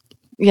kind of like,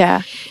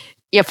 yeah.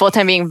 Yeah,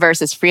 full-time being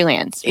versus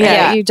freelance. Right?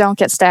 Yeah, you don't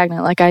get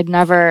stagnant. Like I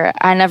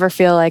never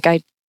feel like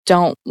I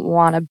don't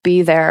want to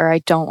be there, or I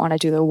don't want to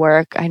do the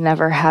work. I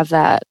never have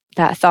that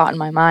thought in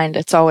my mind.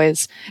 It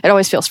always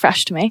feels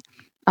fresh to me,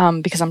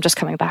 because I'm just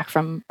coming back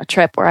from a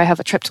trip where I have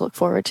a trip to look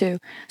forward to,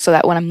 so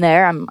that when I'm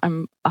there,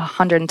 I'm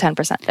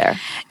 110% there.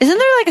 Isn't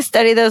there like a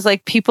study that was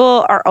like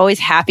people are always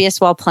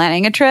happiest while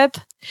planning a trip?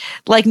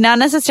 Like not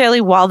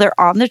necessarily while they're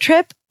on the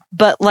trip,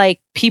 but like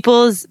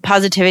people's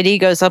positivity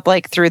goes up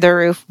like through the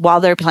roof while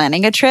they're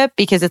planning a trip,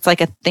 because it's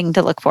like a thing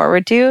to look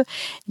forward to.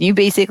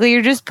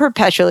 You're just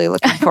perpetually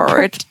looking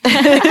forward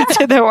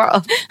to the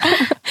world.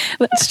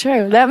 That's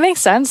true. That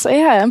makes sense.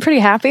 Yeah, I'm pretty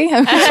happy.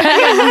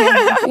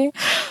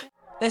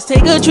 Let's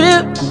take a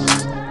trip.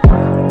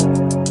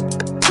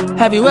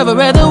 Have you ever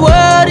read The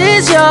World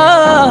Is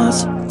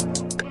Yours?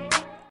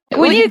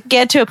 When you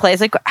get to a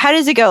place, like, how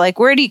does it go? Like,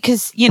 where do you,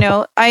 because,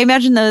 I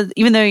imagine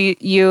even though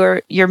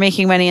you're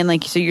making money and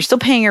like, so you're still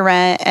paying your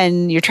rent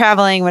and you're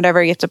traveling,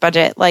 whatever, you have to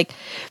budget. Like,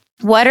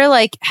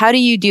 how do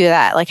you do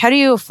that? Like, how do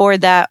you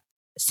afford that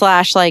 /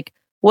 like,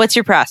 what's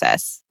your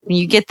process? When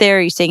you get there,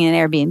 are you staying in an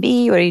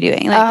Airbnb? What are you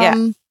doing?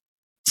 Like,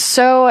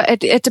 So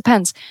it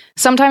depends.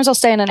 Sometimes I'll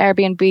stay in an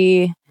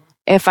Airbnb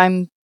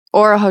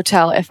or a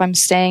hotel if I'm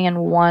staying in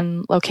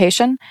one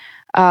location.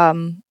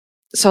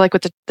 So like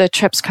with the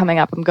trips coming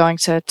up, I'm going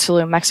to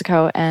Tulum,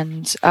 Mexico,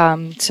 and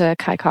to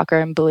Kai Cocker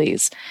in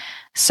Belize.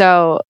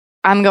 So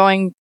I'm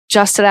going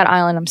just to that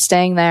island. I'm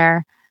staying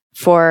there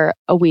for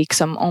a week,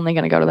 so I'm only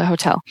going to go to the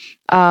hotel.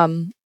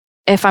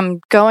 If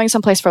I'm going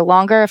someplace for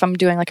longer, if I'm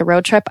doing like a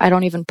road trip, I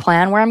don't even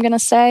plan where I'm going to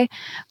stay.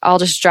 I'll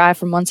just drive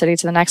from one city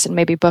to the next and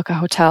maybe book a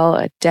hotel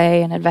a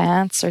day in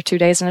advance or 2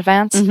 days in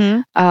advance.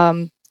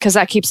 Because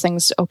that keeps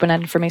things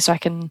open-ended for me, so I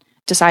can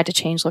decide to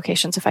change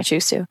locations if I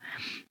choose to.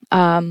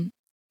 I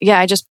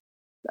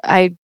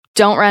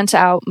don't rent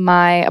out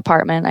my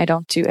apartment. I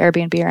don't do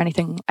Airbnb or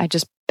anything. I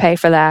just pay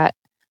for that.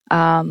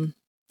 So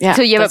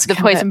you have the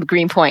place in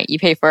Greenpoint. You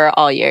pay for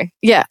all year.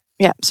 Yeah.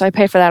 So I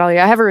pay for that all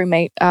year. I have a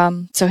roommate,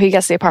 so he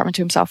gets the apartment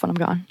to himself when I'm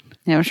gone.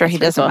 Yeah, I'm sure he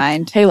doesn't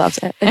mind. He loves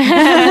it.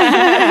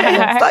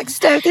 It's like,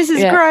 Steph, this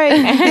is great.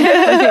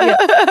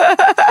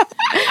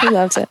 He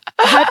loves it.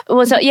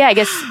 I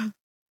guess.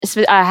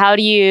 How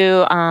do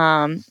you,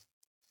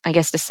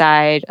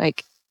 decide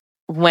like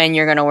when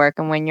you're going to work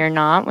and when you're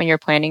not, when you're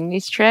planning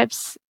these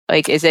trips?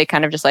 Like, is it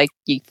kind of just like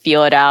you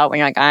feel it out when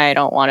you're like, I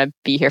don't want to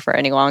be here for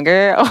any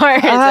longer? Or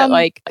is it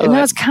like...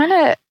 No, it's kind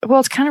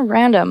of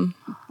random.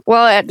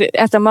 Well,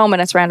 at the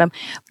moment, it's random.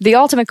 The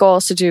ultimate goal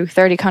is to do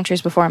 30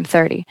 countries before I'm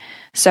 30.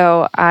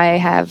 So I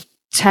have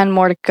 10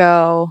 more to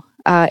go,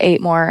 8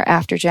 more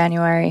after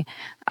January.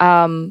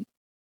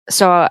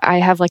 so I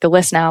have like a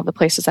list now of the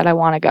places that I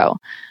want to go.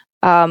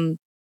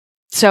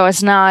 So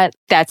it's not.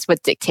 That's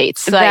what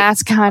dictates.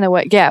 That's kind of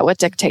what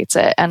dictates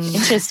it. And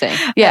interesting.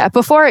 Yeah.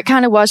 Before it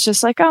kind of was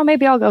just like, oh,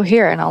 maybe I'll go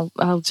here and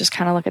I'll just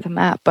kind of look at the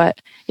map. But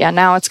yeah,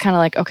 now it's kind of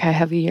like, okay, I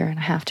have a year and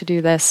a half to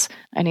do this.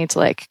 I need to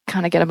like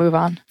kind of get a move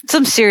on.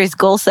 Some serious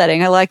goal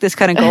setting. I like this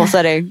kind of goal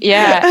setting.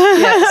 Yeah.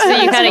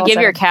 So you kind of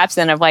give your caps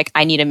then of like,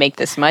 I need to make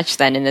this much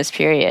then in this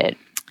period.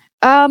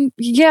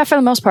 Yeah, for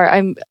the most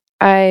part,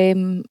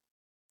 I'm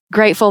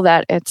grateful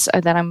that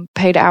that I'm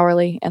paid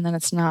hourly and then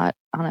it's not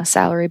on a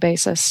salary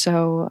basis.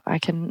 So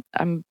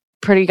I'm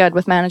pretty good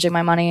with managing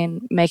my money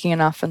and making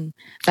enough and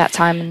that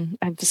time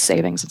and just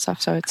savings and stuff.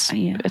 So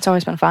it's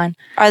always been fine.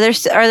 Are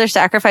there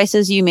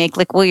sacrifices you make?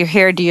 Like, while you're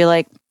here, do you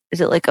like,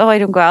 is it like, oh, I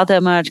don't go out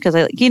that much because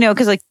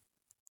because like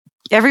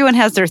everyone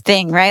has their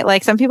thing, right?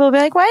 Like some people will be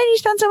like, why do you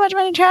spend so much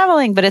money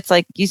traveling? But it's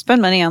like you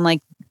spend money on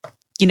like,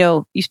 you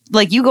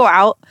go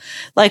out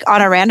like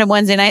on a random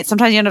Wednesday night.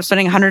 Sometimes you end up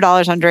spending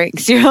 $100 on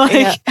drinks. You're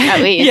like, at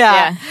least,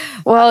 yeah.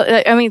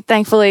 Well, I mean,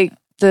 thankfully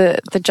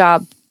the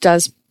job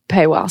does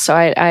pay well. So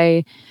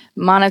I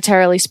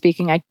monetarily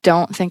speaking, I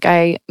don't think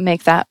I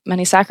make that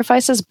many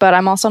sacrifices, but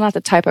I'm also not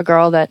the type of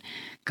girl that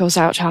goes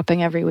out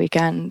shopping every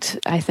weekend.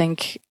 I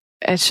think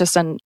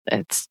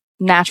it's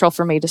natural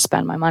for me to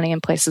spend my money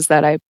in places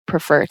that I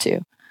prefer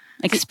to.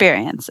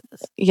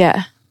 Experiences.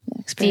 Yeah.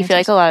 Do you feel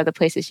like a lot of the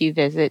places you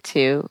visit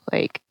too,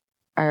 like,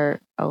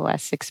 are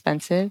less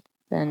expensive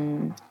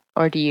than,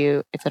 or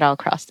is it all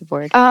across the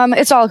board?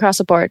 It's all across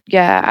the board.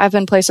 Yeah, I've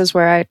been places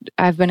where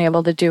I've been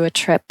able to do a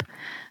trip,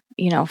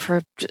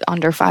 for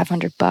under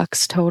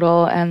 $500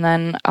 total, and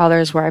then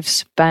others where I've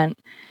spent,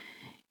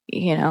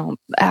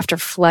 after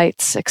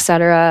flights,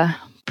 etc.,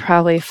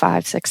 probably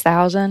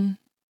 $5,000-$6,000.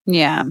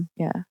 Yeah.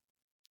 Yeah.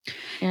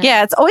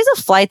 Yeah, it's always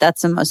a flight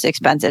that's the most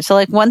expensive. So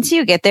like once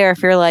you get there,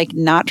 if you're like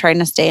not trying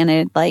to stay in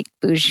a like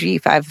bougie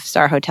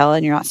 5-star hotel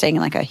and you're not staying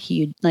in like a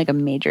huge, like a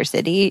major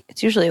city,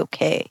 it's usually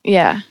okay.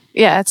 Yeah.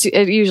 Yeah.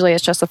 Usually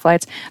it's just the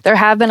flights. There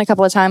have been a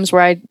couple of times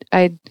where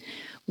I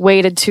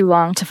waited too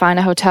long to find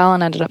a hotel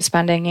and ended up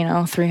spending,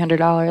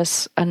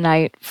 $300 a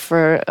night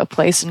for a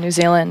place in New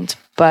Zealand.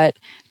 But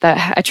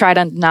that I try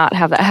to not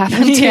have that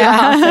happen too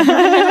often.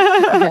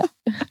 Yeah.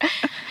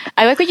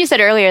 I like what you said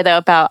earlier though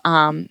about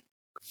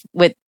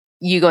with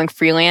you going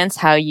freelance,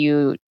 how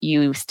you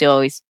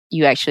still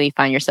you actually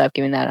find yourself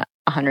giving that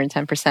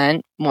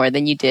 110% more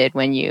than you did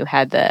when you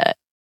had the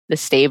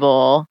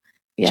stable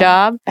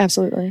job.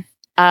 Absolutely.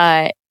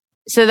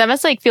 So that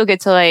must like feel good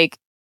to like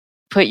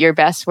put your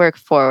best work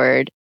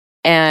forward,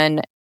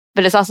 but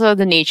it's also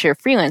the nature of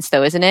freelance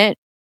though, isn't it?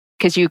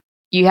 Because you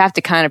have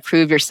to kind of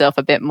prove yourself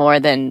a bit more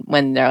than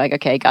when they're like,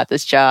 okay, I got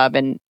this job,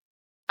 and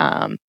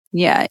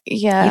yeah,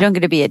 you don't get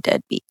to be a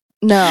deadbeat.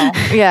 No,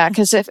 yeah,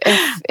 because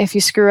if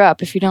you screw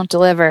up, if you don't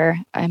deliver,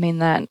 I mean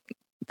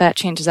that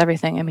changes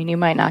everything. I mean, you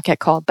might not get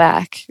called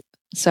back,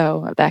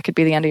 so that could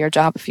be the end of your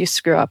job if you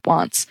screw up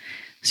once.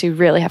 So you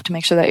really have to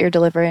make sure that you're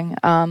delivering.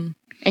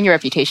 And your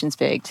reputation's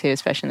big too,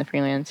 especially in the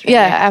freelance. Right?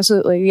 Yeah,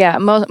 absolutely. Yeah,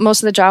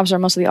 most of the jobs or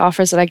most of the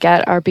offers that I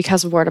get are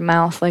because of word of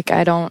mouth. Like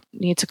I don't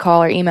need to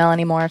call or email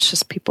anymore. It's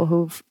just people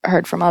who've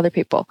heard from other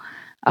people.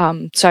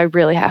 So I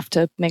really have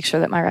to make sure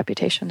that my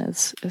reputation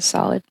is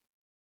solid.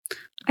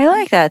 I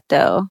like that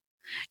though.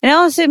 It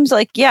almost seems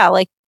like, yeah,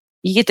 like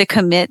you get to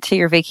commit to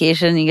your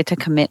vacation, you get to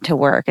commit to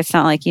work. It's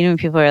not like, when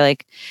people are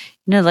like,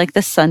 like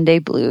the Sunday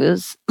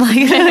blues. Like,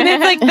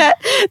 it's like that.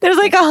 There's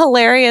like a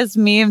hilarious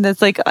meme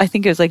that's like, I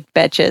think it was like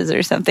Betches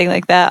or something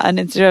like that on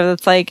Instagram.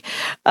 That's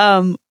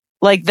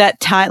like that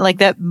time, like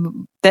that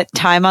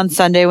time on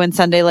Sunday when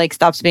Sunday like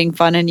stops being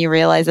fun and you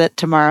realize that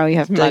tomorrow you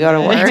have to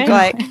go to work.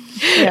 Like,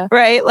 yeah.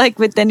 Right. Like,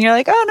 but then you're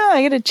like, oh no,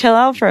 I got to chill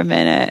out for a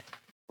minute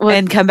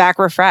and come back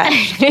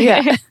refreshed.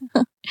 Yeah.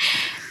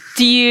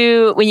 Do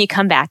you, when you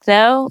come back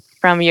though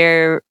from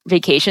your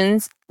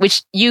vacations,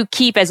 which you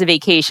keep as a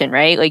vacation,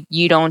 right? Like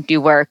you don't do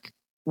work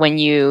when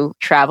you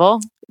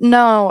travel?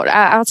 No,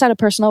 outside of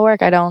personal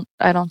work, I don't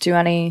do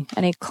any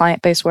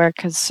client-based work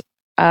because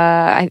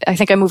I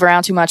think I move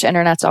around too much.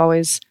 Internet's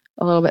always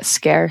a little bit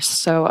scarce,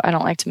 so I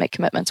don't like to make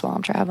commitments while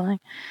I'm traveling.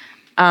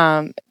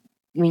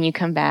 When you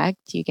come back,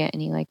 do you get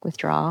any like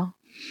withdrawal?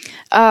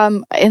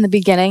 In the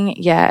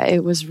beginning, yeah,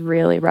 it was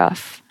really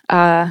rough.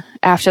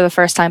 After the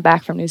first time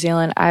back from New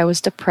Zealand, I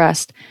was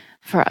depressed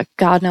for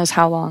God knows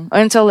how long,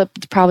 until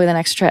probably the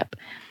next trip.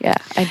 Yeah,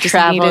 I just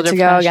needed to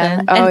go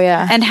again. Oh,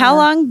 yeah. And how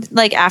long,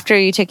 like after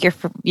you took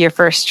your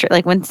first trip,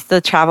 like once the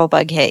travel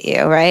bug hit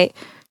you, right?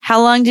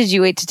 How long did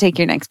you wait to take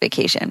your next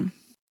vacation?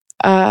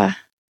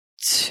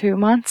 2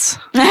 months.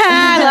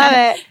 I love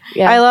it.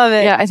 Yeah, I love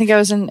it. Yeah, I think I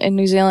was in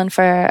New Zealand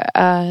for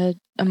a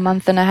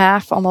month and a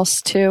half,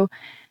 almost 2.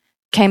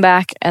 Came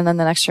back, and then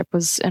the next trip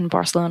was in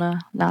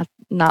Barcelona. Not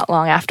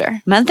long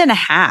after. Month and a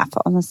half,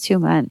 almost 2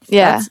 months.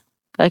 Yeah. That's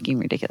fucking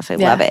ridiculous. I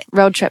love it.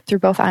 Road trip through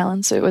both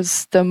islands. It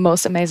was the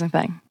most amazing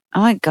thing.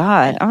 Oh my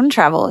God. I want to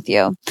travel with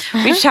you.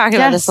 We've talked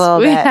about this a little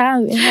we bit.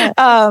 Have,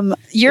 yeah.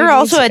 You're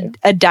also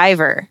a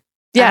diver.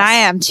 Yes. And I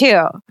am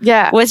too.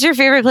 Yeah. What's your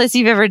favorite place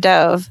you've ever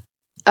dove?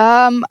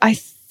 I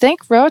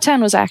think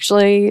Roatan was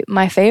actually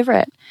my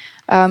favorite.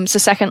 It's the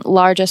second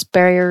largest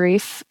barrier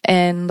reef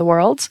in the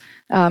world,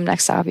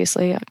 next to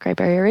obviously Great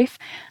Barrier Reef.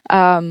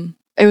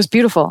 It was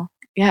beautiful.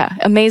 Yeah,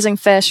 amazing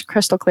fish,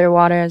 crystal clear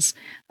waters.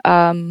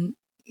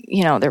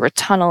 There were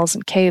tunnels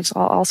and caves,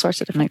 all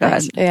sorts of different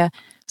things. Yeah,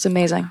 it's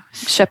amazing.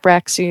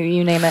 Shipwrecks,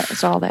 you name it,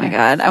 it's all there. Oh my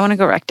God, I want to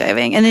go wreck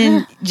diving. And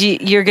then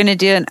you're going to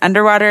do an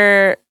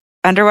underwater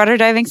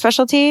diving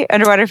specialty,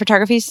 underwater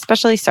photography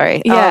specialty.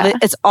 Sorry, yeah,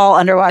 it's all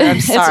underwater.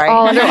 I'm sorry, it's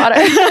all underwater.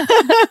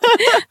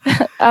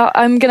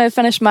 I'm going to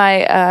finish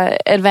my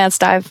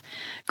advanced dive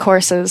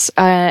courses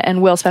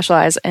and will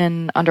specialize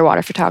in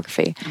underwater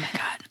photography. Oh my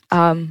God.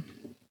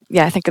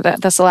 Yeah, I think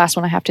that's the last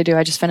one I have to do.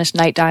 I just finished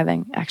night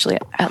diving, actually,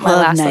 at my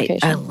last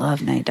location. I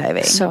love night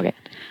diving. So good.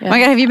 Yeah. Oh my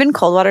God, have you been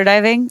cold water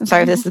diving? I'm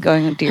sorry if this is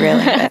going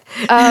derailing it.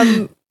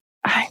 I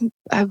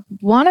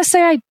want to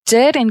say I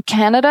did in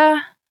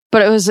Canada,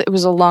 but it was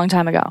a long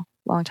time ago.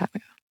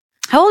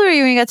 How old were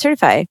you when you got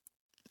certified?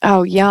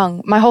 Oh,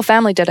 young. My whole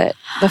family did it.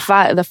 The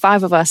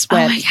five of us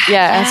went. Oh my God,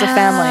 yeah, as a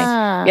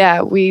family.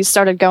 Yeah, we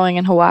started going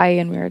in Hawaii,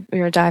 and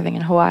we were diving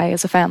in Hawaii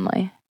as a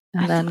family.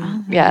 And then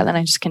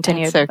I just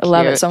continued. So I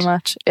love it so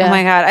much. Yeah. Oh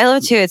my God, I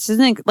love it too. It's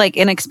like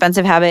an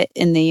expensive habit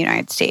in the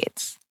United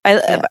States.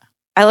 I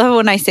love it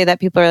when I say that.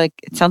 People are like,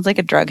 it sounds like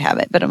a drug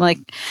habit, but I'm like,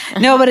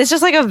 no, but it's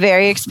just like a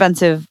very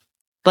expensive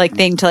like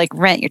thing to like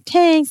rent your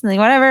tanks and like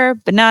whatever,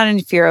 but not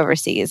if you're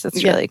overseas.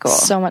 It's really cool.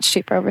 So much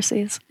cheaper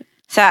overseas.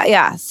 So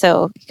yeah,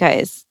 so you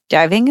guys,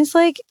 diving is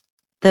like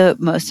the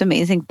most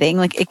amazing thing.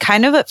 Like it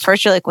kind of at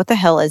first you're like, what the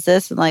hell is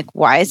this? And like,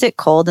 why is it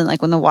cold? And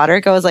like when the water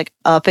goes like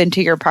up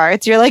into your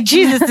parts, you're like,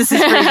 Jesus, this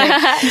is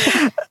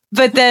freezing.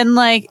 But then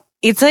like,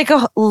 it's like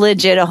a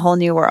whole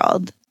new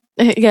world.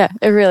 Yeah,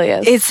 it really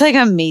is. It's like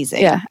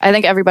amazing. Yeah, I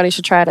think everybody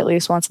should try it at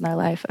least once in their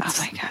life. Oh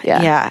my God.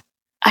 Yeah.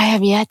 I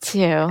have yet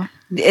to.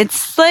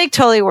 It's like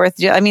totally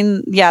worth it. I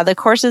mean, yeah, the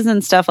courses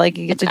and stuff, like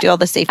you get to do all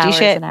the safety hours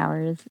shit. and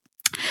hours.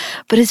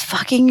 But it's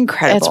fucking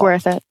incredible. It's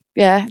worth it.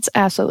 Yeah, it's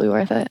absolutely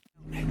worth it.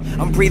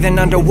 I'm breathing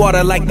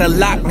underwater like the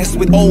Loch Ness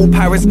with old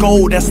pirates'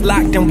 gold that's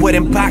locked in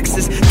wooden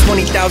boxes.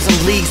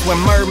 20,000 leagues where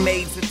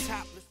mermaids are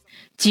topless.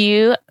 Do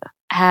you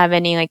have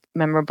any like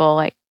memorable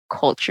like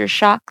culture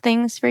shock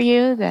things for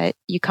you that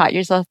you caught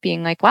yourself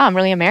being like, wow, I'm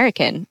really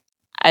American?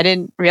 I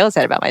didn't realize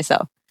that about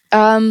myself.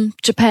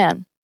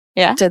 Japan.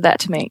 Yeah. Did that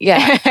to me.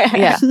 Yeah.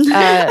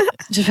 Yeah.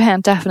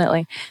 Japan,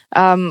 definitely.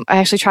 I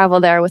actually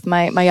traveled there with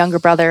my younger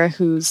brother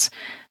who's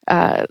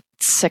 6'3",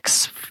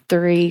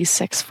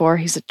 6'4".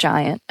 He's a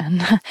giant.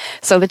 And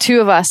so the two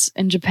of us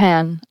in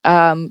Japan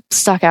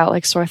stuck out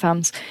like sore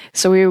thumbs.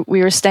 So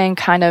we were staying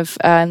kind of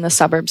in the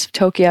suburbs of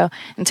Tokyo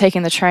and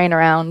taking the train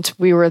around.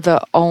 We were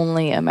the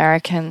only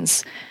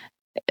Americans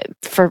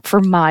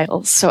for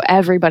miles. So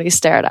everybody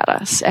stared at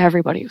us.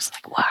 Everybody was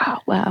like,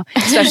 wow.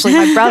 Especially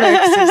my brother,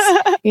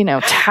 'cause he's,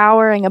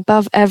 towering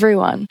above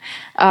everyone.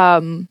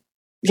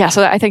 Yeah,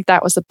 so I think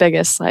that was the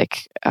biggest,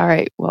 like, all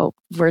right, well,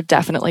 we're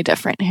definitely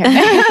different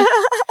here.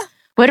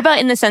 What about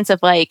in the sense of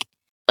like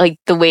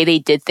the way they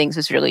did things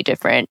was really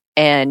different,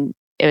 and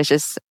it was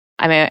just,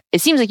 I mean,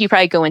 it seems like you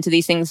probably go into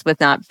these things with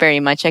not very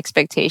much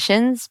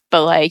expectations,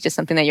 but like just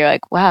something that you're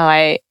like, wow,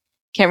 I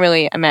can't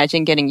really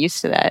imagine getting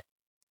used to that.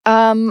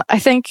 I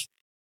think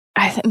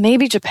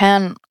maybe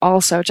Japan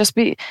also, just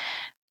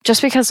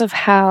because of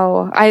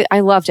how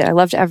I loved it. I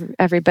loved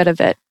every bit of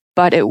it,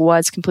 but it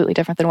was completely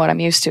different than what I'm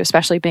used to,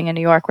 especially being in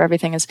New York where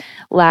everything is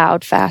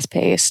loud, fast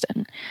paced,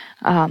 and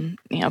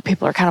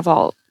people are kind of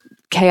all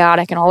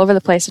chaotic and all over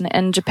the place. And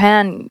in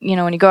Japan,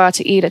 when you go out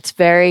to eat, it's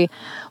very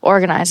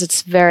organized.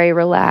 It's very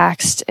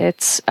relaxed.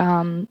 It's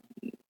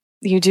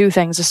you do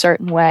things a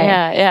certain way.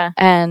 Yeah.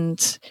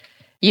 And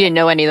you didn't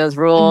know any of those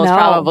rules, no,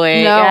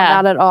 probably. No, yeah.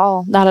 Not at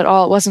all. Not at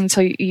all. It wasn't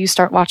until you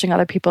start watching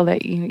other people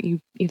that you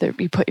either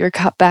you put your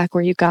cup back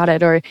where you got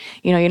it, or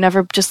you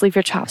never just leave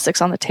your chopsticks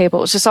on the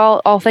table. It's just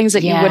all things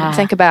that you wouldn't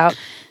think about.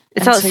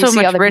 It's all so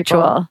much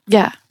ritual.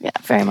 Yeah,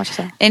 very much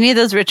so. Any of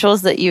those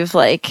rituals that you've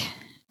like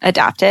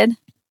adopted?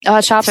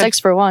 Chopsticks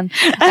for one.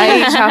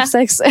 I eat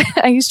chopsticks.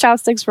 I use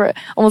chopsticks for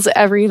almost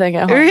everything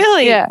at home.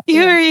 Really? Yeah.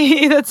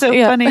 That's so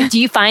funny. Do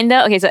you find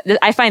that? Okay, so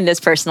I find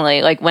this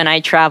personally, like when I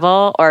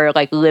travel or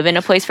like live in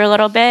a place for a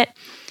little bit,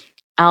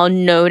 I'll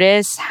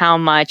notice how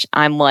much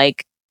I'm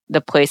like the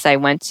place I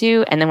went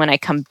to, and then when I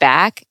come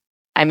back,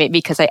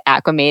 because I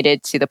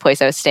acclimated to the place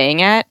I was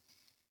staying at,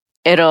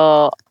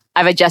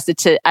 I've adjusted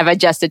to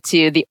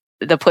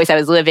the place I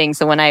was living.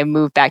 So when I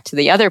move back to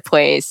the other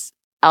place,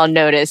 I'll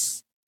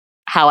notice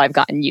how I've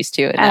gotten used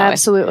to it.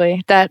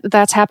 Absolutely.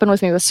 That's happened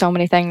with me with so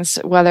many things,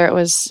 whether it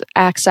was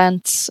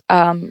accents,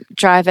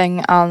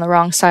 driving on the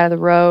wrong side of the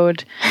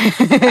road,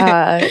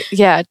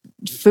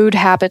 food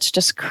habits,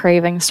 just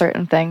craving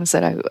certain things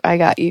that I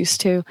got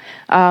used to.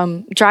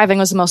 Driving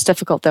was the most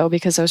difficult though,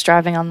 because I was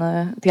driving on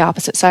the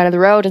opposite side of the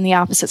road and the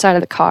opposite side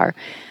of the car.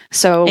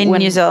 So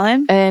New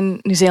Zealand?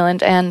 In New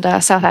Zealand and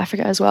South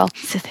Africa as well.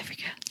 South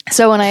Africa.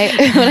 So when I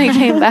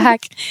came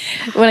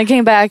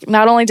back,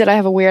 not only did I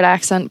have a weird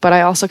accent, but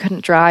I also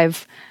couldn't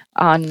drive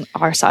on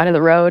our side of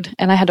the road,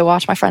 and I had to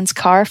watch my friend's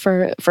car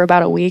for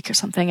about a week or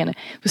something, and it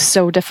was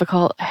so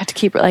difficult. I had to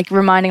keep like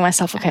reminding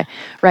myself, okay,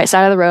 right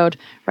side of the road,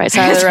 right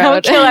side of the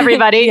road. Don't kill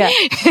everybody. Yeah.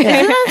 Isn't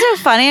that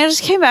so funny? I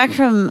just came back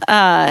from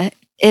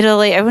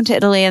Italy. I went to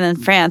Italy and then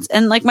France,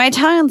 and like my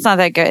Italian's not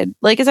that good.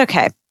 Like it's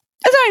okay.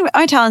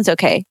 My Italian's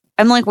okay.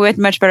 I'm like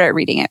much better at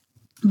reading it.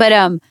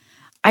 But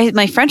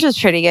my French was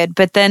pretty good.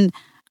 But then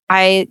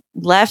I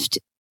left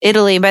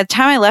Italy. By the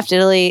time I left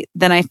Italy,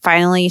 then I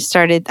finally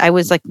started. I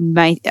was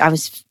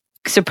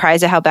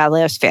surprised at how badly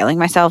I was failing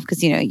myself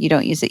because you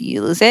don't use it,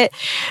 you lose it.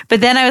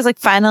 But then I was like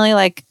finally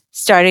like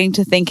starting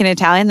to think in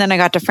Italian. Then I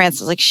got to France.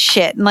 I was like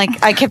shit, and like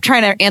I kept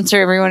trying to answer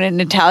everyone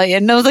in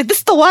Italian. And I was like, this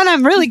is the one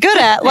I'm really good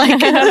at. Like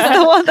this is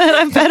the one that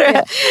I'm better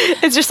at.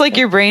 It's just like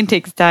your brain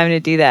takes time to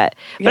do that.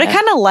 But I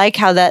kind of like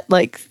how that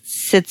like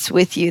sits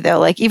with you though.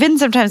 Like even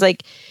sometimes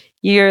like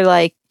you're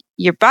like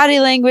your body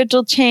language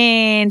will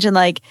change and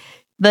like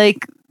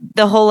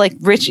the whole like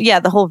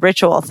the whole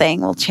ritual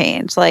thing will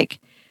change. Like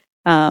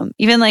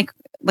even like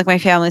my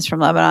family's from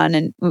Lebanon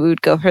and we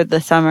would go for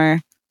the summer.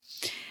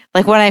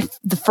 Like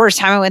the first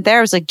time I went there,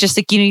 I was like, just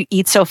like you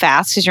eat so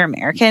fast because you're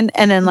American.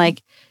 And then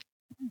like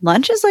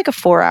lunch is like a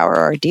 4-hour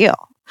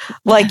ordeal.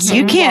 Like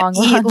you can't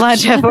eat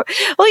lunch.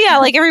 Well, yeah,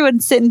 like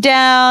everyone's sitting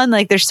down.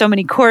 Like there's so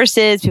many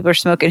courses. People are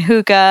smoking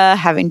hookah,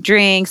 having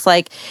drinks.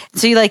 Like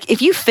so, you like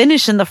if you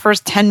finish in the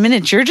first 10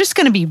 minutes, you're just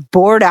going to be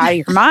bored out of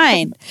your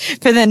mind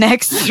for the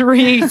next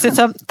 3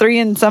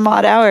 and some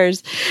odd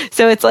hours.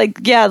 So it's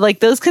like like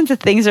those kinds of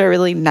things are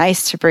really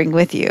nice to bring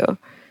with you.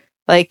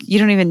 Like you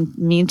don't even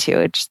mean to;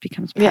 it just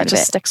becomes part of it. It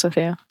just sticks with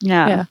you.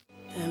 Yeah.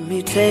 Let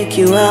me take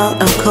you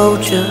out of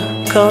culture.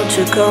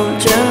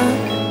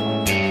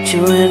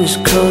 You in this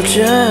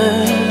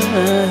culture.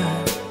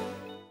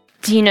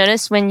 Do you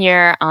notice when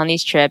you're on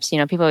these trips,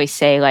 people always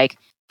say like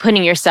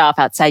putting yourself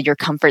outside your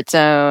comfort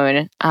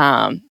zone,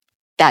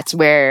 that's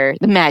where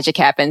the magic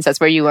happens. That's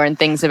where you learn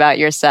things about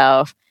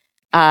yourself.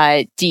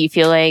 Do you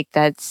feel like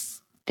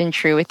that's been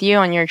true with you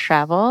on your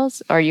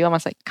travels? Or are you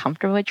almost like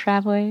comfortable with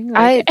traveling?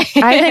 Like-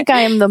 I think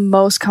I am the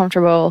most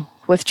comfortable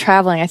with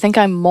traveling. I think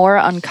I'm more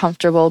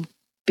uncomfortable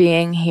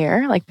being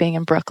here, like being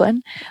in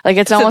Brooklyn. Like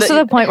it's almost to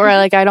the point where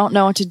I don't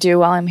know what to do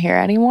while I'm here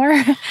anymore.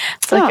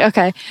 It's like,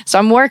 okay, so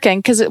I'm working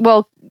because,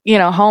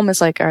 home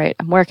is like, all right,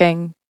 I'm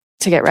working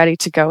to get ready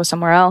to go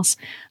somewhere else.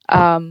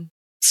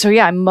 So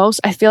yeah,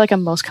 I feel like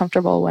I'm most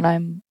comfortable when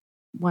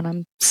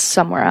I'm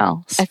somewhere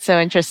else. That's so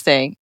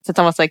interesting. So it's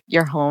almost like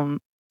you're home,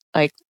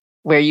 like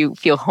where you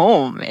feel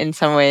home in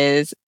some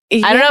ways.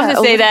 Yeah, I don't know if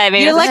to say that.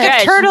 Maybe you're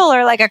like a turtle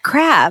or like a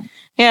crab.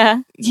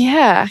 Yeah.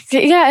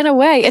 In a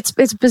way, it's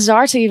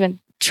bizarre to even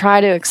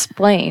try to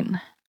explain.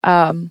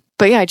 But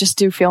yeah, I just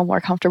do feel more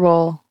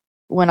comfortable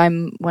when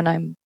I'm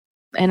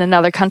in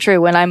another country.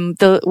 When I'm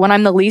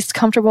the least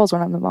comfortable is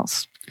when I'm the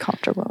most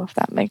comfortable, if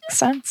that makes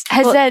sense.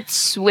 Has that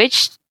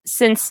switched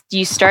since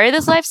you started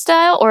this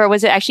lifestyle, or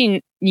was it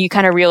actually you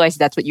kind of realized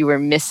that's what you were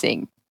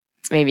missing?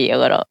 Maybe a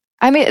little.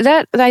 I mean,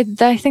 I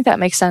think that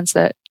makes sense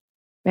that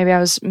maybe I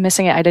was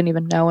missing it. I didn't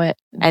even know it.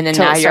 And then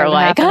now you're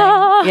like,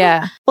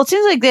 yeah. Well, it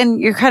seems like then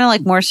you're kind of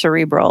like more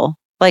cerebral.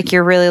 Like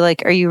you're really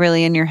like, are you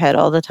really in your head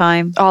all the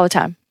time? All the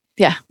time.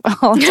 Yeah.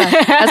 All the time.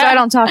 That's why I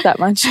don't talk that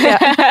much.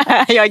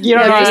 Yeah. You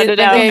don't know to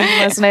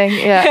know. Listening.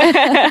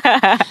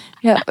 Yeah.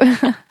 Yeah.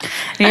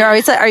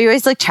 Are you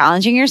always like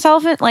challenging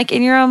yourself like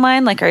in your own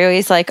mind? Like, are you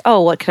always like,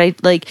 oh, what could I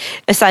like,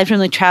 aside from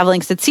like traveling?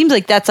 Because it seems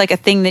like that's like a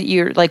thing that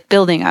you're like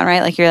building on,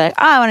 right? Like you're like,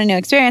 oh, I want a new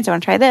experience. I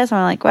want to try this. I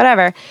want to like,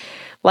 whatever.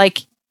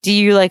 Like, do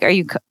you like,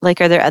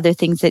 are there other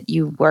things that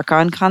you work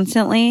on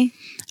constantly?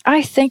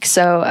 I think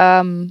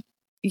so.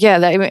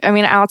 Yeah. I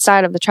mean,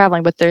 outside of the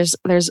traveling, but there's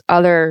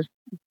other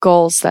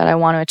goals that I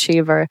want to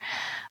achieve or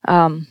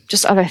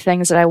just other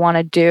things that I want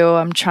to do.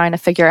 I'm trying to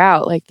figure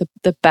out like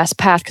the best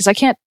path because I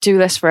can't do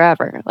this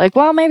forever. Like,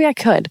 well, maybe I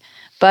could,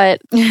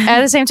 but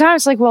at the same time,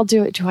 it's like, well,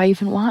 do I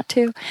even want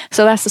to?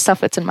 So that's the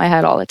stuff that's in my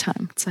head all the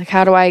time. It's like,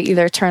 how do I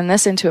either turn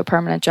this into a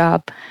permanent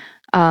job?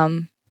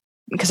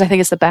 Because I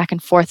think it's the back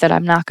and forth that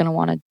I'm not going to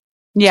want to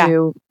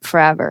do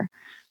forever.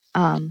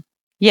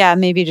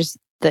 Maybe just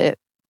the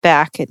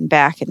back and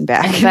back and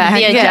back. And back.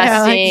 The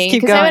adjusting.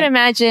 Because I would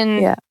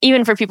imagine,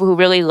 even for people who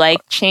really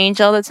like change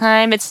all the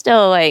time, it's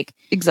still like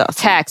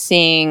exhausting,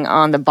 taxing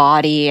on the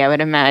body, I would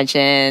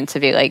imagine, to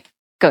be like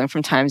going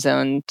from time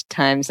zone to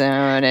time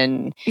zone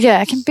and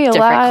it can be a different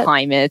lot.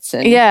 Climates.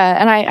 And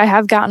and I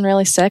have gotten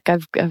really sick.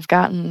 I've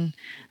gotten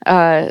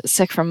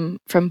sick from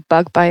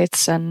bug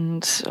bites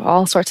and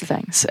all sorts of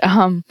things.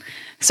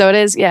 So it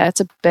is,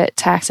 it's a bit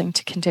taxing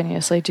to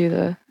continuously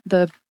do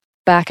the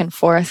back and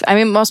forth. I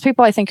mean, most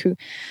people I think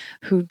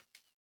who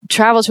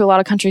travel to a lot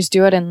of countries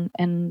do it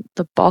in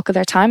the bulk of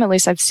their time. At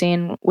least I've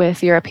seen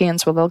with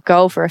Europeans where they'll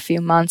go for a few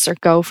months or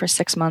go for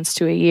 6 months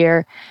to a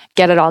year,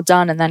 get it all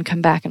done, and then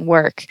come back and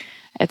work.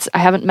 I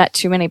haven't met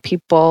too many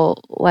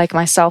people like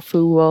myself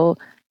who will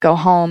go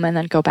home and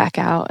then go back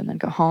out and then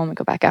go home and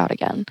go back out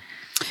again.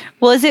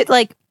 Well, is it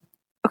like,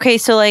 okay,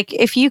 so like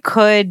if you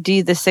could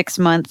do the 6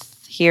 month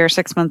here,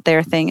 6 month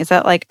there thing, is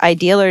that like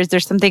ideal, or is there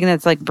something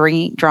that's like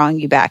drawing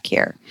you back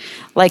here?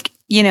 Like,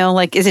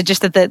 like, is it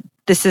just that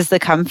this is the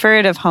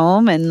comfort of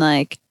home and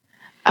like,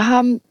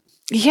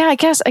 yeah, I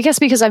guess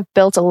because I've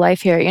built a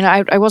life here.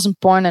 I wasn't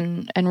born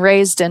and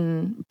raised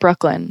in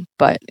Brooklyn,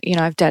 but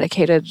I've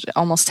dedicated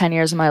almost 10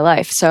 years of my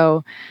life.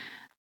 So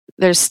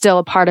there's still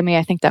a part of me,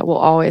 I think, that will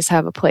always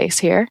have a place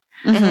here.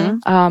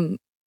 Mm-hmm.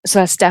 So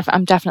that's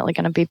I'm definitely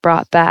going to be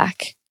brought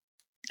back.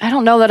 I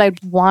don't know that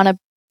I'd want to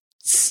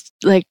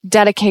like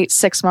dedicate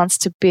 6 months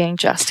to being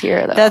just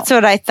here, though. That's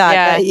what I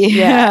thought.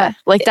 Yeah.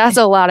 Like that's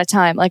a lot of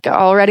time. Like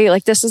already,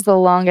 like this is the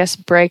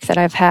longest break that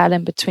I've had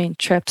in between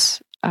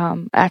trips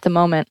at the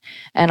moment,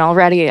 and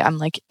already I'm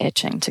like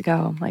itching to go.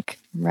 I'm like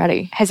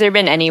ready. Has there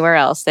been anywhere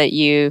else that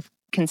you've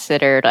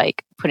considered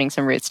like putting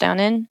some roots down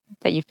in,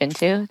 that you've been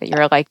to, that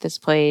you're like, this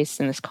place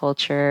and this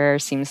culture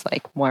seems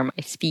like more my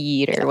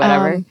speed or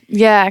whatever?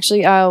 Yeah,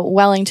 actually,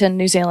 Wellington,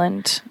 New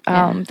Zealand,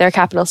 their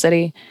capital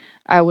city.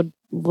 I would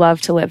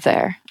love to live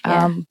there,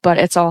 but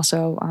it's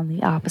also on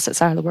the opposite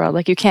side of the world.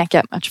 Like you can't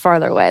get much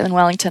farther away than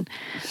Wellington.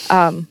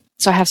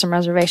 So I have some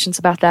reservations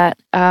about that.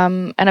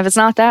 And if it's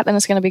not that, then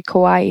it's going to be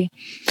Kauai.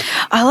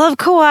 I love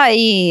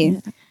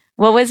Kauai.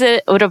 What was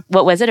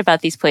it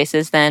about these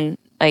places then,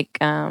 like,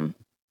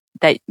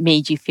 that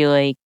made you feel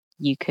like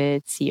you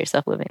could see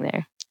yourself living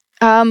there?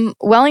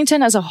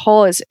 Wellington as a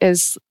whole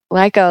is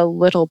like a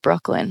little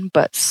Brooklyn,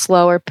 but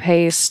slower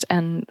paced,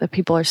 and the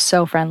people are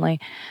so friendly.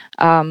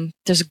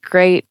 There's a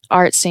great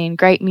art scene,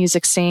 great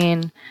music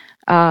scene,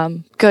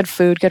 good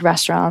food, good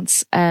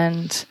restaurants,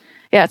 and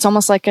yeah, it's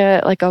almost like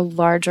a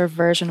larger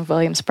version of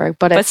Williamsburg,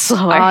 but it's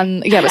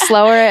slower. But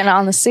slower and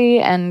on the sea,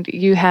 and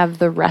you have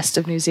the rest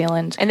of New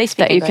Zealand and they speak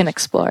that English. You can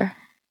explore.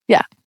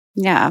 Yeah.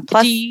 Yeah.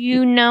 Plus, do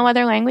you know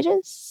other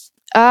languages?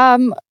 A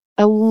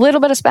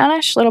little bit of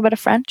Spanish, a little bit of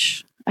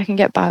French. I can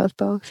get by with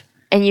both.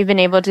 And you've been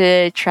able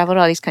to travel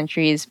to all these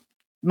countries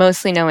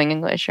mostly knowing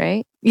English,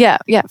 right? Yeah,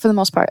 for the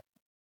most part.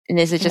 And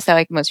is it just that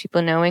like most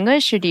people know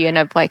English, or do you end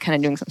up like kind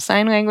of doing some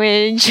sign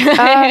language?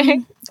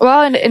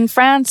 Well, in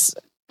France,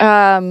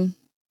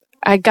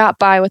 I got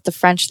by with the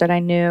French that I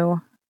knew.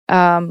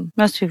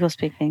 Most people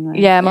speak English.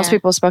 Yeah, most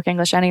people spoke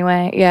English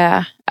anyway.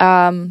 Yeah.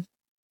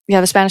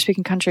 The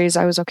Spanish-speaking countries,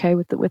 I was okay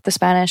with the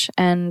Spanish,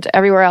 and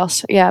everywhere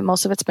else,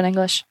 most of it's been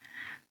English.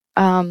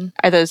 Are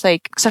those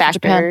like except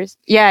factors?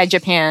 Japan. Yeah,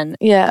 Japan.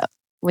 Yeah.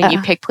 When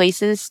you pick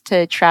places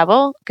to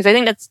travel, because I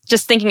think that's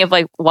just thinking of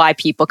like why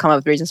people come up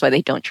with reasons why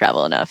they don't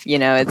travel enough.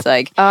 It's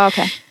like, oh,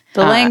 okay,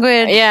 the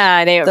language,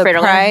 the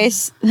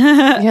price,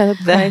 the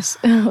price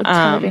would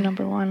probably be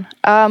number one.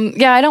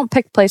 I don't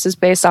pick places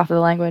based off of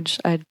the language.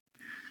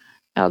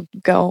 I'll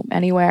go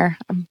anywhere.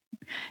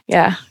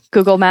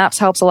 Google Maps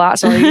helps a lot,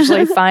 so I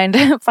usually find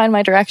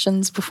my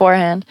directions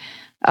beforehand.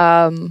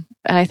 And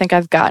I think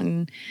I've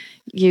gotten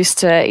used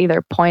to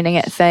either pointing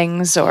at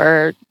things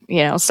or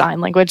sign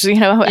language.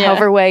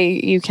 However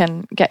way you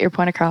can get your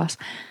point across.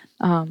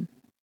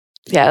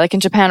 Like in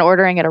Japan,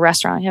 ordering at a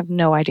restaurant, you have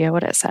no idea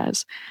what it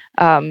says.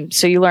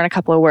 So you learn a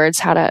couple of words,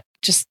 how to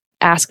just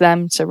ask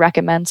them to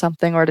recommend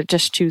something or to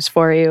just choose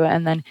for you,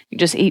 and then you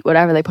just eat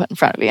whatever they put in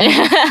front of you.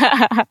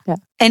 Yeah.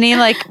 Any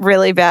like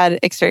really bad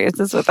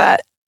experiences with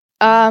that?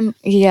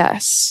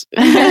 Yes.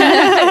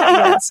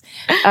 Yes.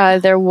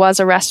 There was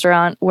a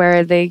restaurant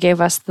where they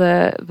gave us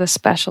the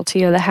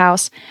specialty of the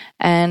house,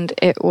 and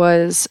it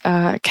was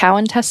cow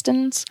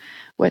intestines,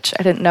 which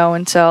I didn't know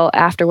until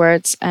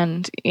afterwards.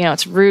 And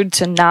it's rude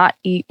to not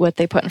eat what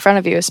they put in front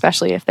of you,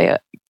 especially if they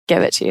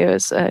give it to you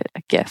as a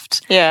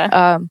gift.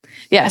 Yeah.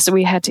 So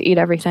we had to eat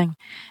everything,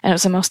 and it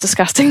was the most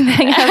disgusting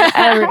thing I've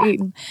ever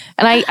eaten.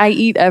 And I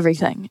eat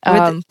everything,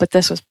 but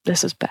this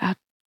was bad.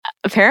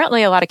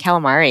 Apparently, a lot of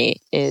calamari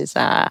is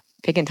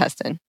pig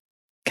intestine.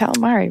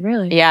 Calamari,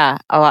 really? Yeah,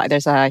 a lot.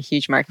 There's a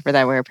huge market for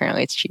that, where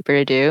apparently it's cheaper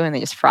to do, and they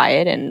just fry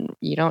it, and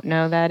you don't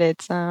know that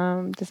it's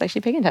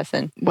actually pig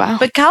intestine. Wow!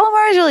 But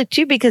calamari is really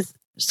cheap because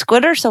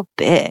squid are so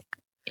big.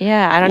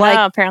 Yeah, I don't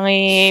know.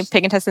 Apparently,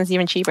 pig intestine is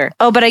even cheaper.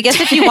 Oh, but I guess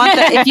if you want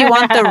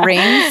the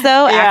rings,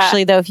 though,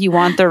 actually, though, if you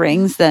want the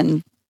rings,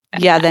 then.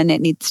 Yeah, then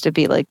it needs to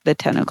be like the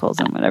tentacles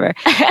and whatever.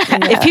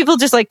 If people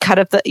just like cut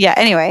up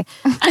anyway.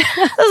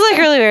 It was like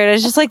really weird.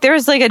 It's just like there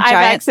was like a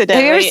giant. Have you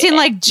ever seen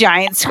like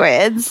giant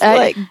squids?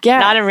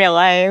 Not in real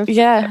life.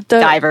 Yeah.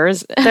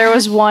 Divers. There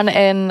was one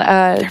in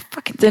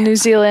the New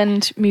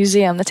Zealand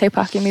Museum. The Te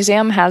Paki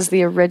Museum has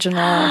the original,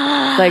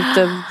 like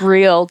the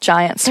real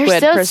giant squid.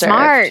 They're so preserved.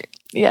 smart.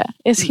 Yeah,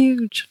 it's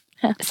huge.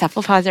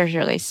 Cephalopods are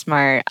really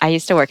smart. I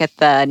used to work at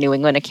the New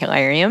England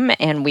Aquarium,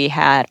 and we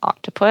had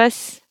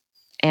octopus.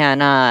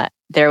 And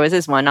there was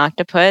this one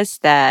octopus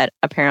that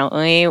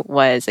apparently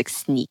was like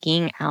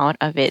sneaking out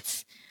of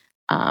its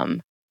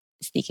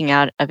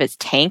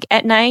tank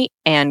at night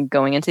and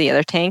going into the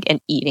other tank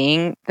and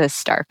eating the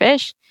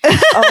starfish.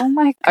 Oh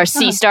my God. Or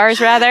sea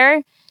stars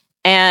rather.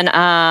 And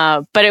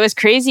but it was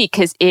crazy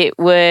because it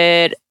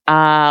would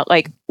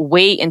like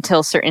wait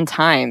until certain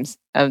times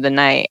of the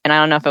night. And I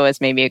don't know if it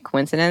was maybe a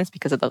coincidence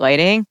because of the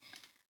lighting.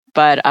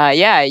 But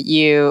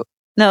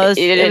No,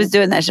 it was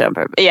doing that shit on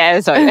purpose. Yeah, it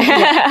was sorry.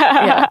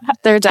 Yeah,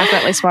 they're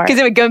definitely smart. Because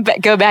it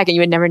would go back and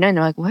you would never know. And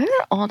they're like, where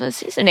are all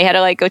those? And they had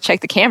to like go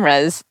check the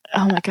cameras.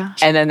 Oh my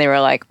gosh. And then they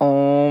were like,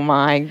 oh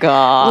my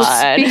God.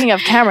 Well, speaking of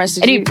cameras,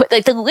 you put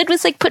like the lid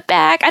was like put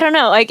back. I don't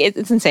know. Like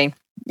it's insane.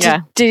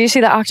 Yeah. Did you see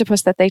the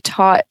octopus that they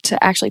taught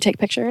to actually take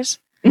pictures?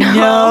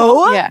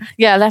 No.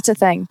 Yeah, that's a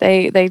thing.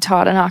 They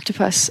taught an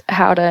octopus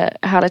how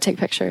to take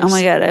pictures. Oh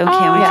my God, I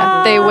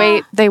can't wait.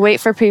 Yeah, they wait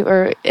for people,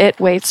 or it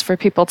waits for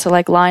people to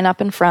like line up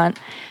in front,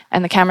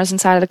 and the camera's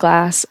inside of the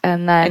glass,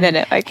 and then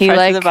it like he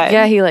presses the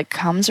button. he like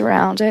comes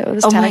around it with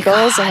his Oh my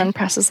tentacles God. and then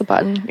presses the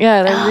button.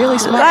 Yeah, they're really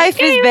smart. Life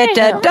is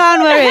better down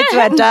where it's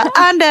better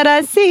under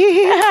the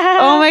sea.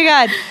 Oh my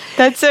God.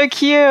 That's so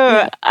cute.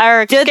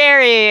 Or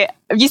scary.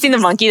 Have you seen the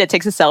monkey that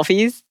takes the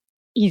selfies?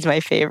 He's my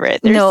favorite.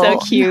 They're so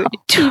cute.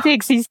 He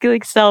takes these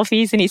like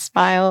selfies and he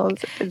smiles.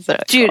 It's so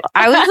Dude, cool.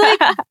 I was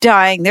like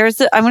dying.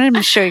 I'm going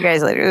to show you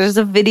guys later. There's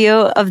a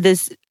video of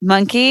this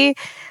monkey.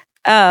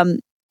 I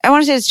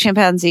want to say it's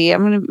chimpanzee.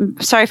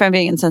 Sorry if I'm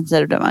being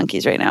insensitive to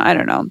monkeys right now. I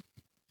don't know.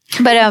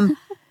 But I think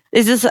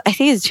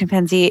it's a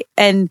chimpanzee,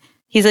 and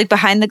he's like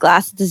behind the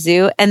glass at the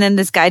zoo, and then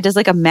this guy does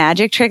like a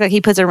magic trick. Like he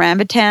puts a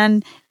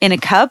rambutan in a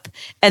cup,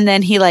 and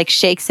then he like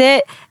shakes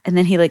it, and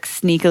then he like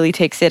sneakily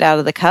takes it out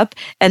of the cup,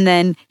 and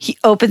then he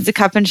opens the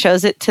cup and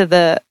shows it to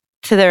the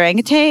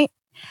orangutan,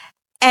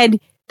 and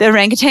the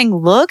orangutan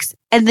looks,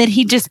 and then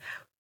he just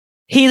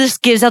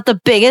gives out the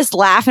biggest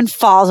laugh and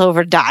falls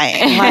over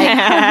dying,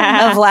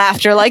 like of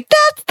laughter. Like,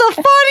 that's the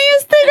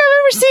funniest thing I've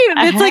ever seen.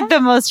 And it's like the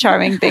most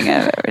charming thing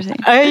I've ever seen.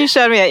 Oh, you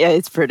showed me it. Yeah,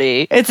 it's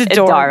pretty. It's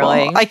adorable.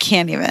 darling. I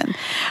can't even.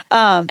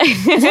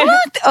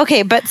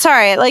 Okay, but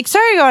sorry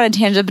to go on a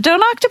tangent, but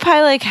don't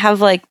octopi like have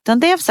like, don't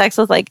they have sex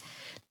with like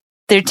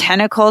their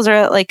tentacles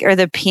or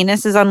the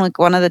penis is on like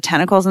one of the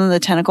tentacles and then the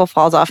tentacle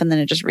falls off and then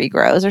it just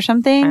regrows or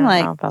something?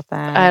 I don't know about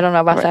that. I don't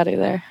know about that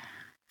either.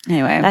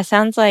 Anyway. That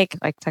sounds like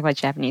talking about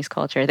Japanese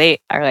culture.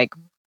 They are like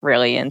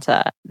really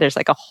into, there's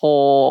like a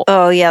whole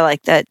Oh yeah,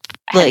 like that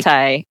like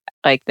hentai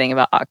like thing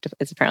about octopus.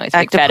 It's apparently it's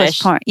like octopus fetish.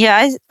 porn.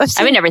 Yeah,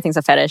 I mean everything's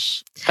a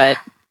fetish, but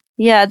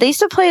yeah, they used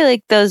to play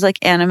like those like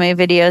anime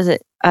videos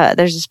at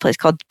there's this place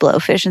called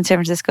Blowfish in San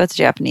Francisco. It's a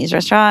Japanese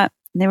restaurant.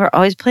 And they were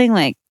always playing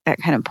like that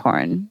kind of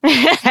porn.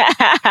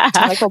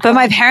 But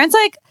my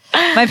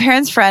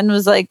parents' friend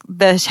was like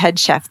the head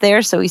chef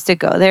there, so we used to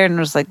go there and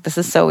was like, this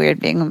is so weird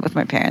being with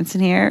my parents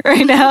in here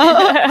right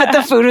now. But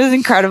the food was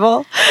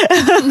incredible.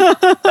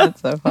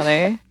 That's so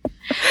funny.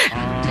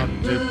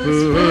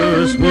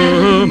 Octopus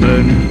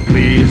woman,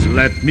 please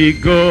let me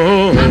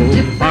go.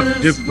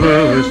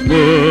 Octopus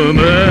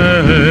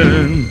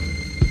woman,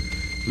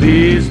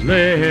 please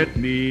let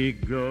me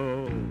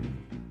go.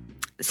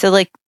 So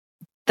like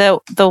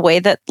the way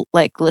that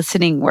like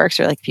listening works,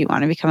 or like if you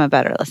want to become a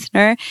better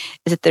listener,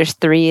 is that there's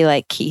 3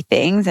 like key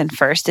things. And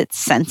first it's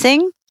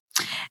sensing.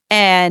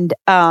 And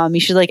you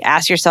should like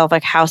ask yourself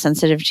like, how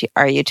sensitive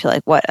are you to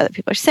like what other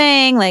people are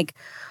saying? Like,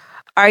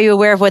 are you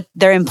aware of what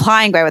they're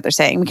implying by what they're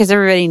saying? Because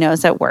everybody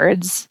knows that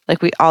words,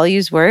 like we all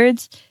use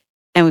words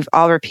and we've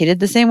all repeated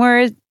the same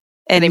words.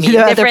 And the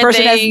other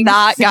person has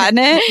not gotten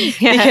it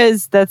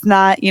because that's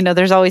not,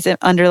 there's always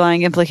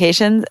underlying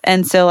implications.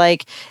 And so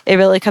like, it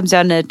really comes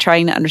down to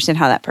trying to understand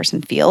how that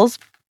person feels.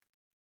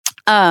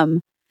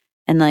 And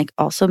like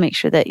also make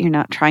sure that you're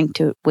not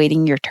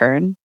waiting your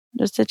turn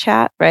just to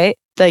chat, right?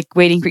 Like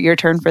waiting for your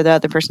turn for the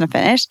other person to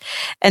finish.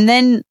 And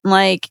then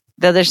like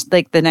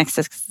the next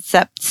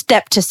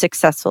step to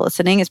successful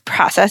listening is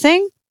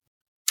processing.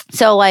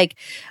 So like,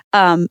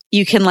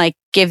 you can like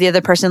give the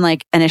other person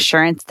like an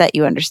assurance that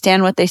you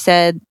understand what they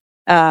said,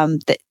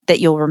 that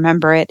you'll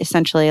remember it,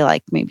 essentially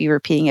like maybe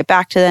repeating it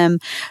back to them.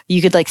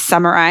 You could like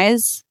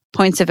summarize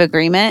points of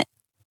agreement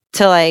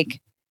to like,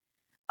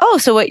 oh,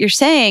 so what you're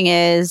saying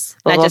is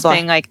blah, not blah, just blah.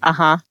 saying like,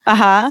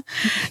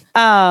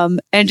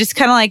 And just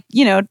kind of like,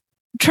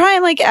 try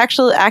and like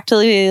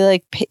actually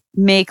like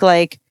make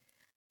like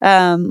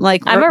I'm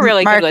a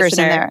really good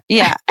listener. In there.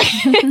 Yeah.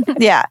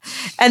 Yeah.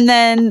 And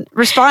then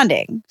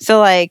responding. So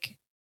like,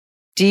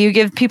 do you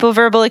give people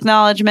verbal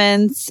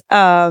acknowledgements?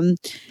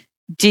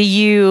 Do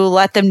you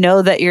let them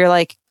know that you're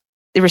like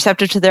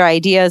receptive to their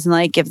ideas and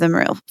like give them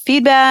real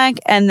feedback?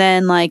 And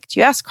then like,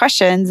 do you ask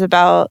questions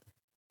about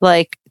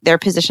like their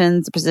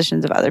positions, the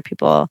positions of other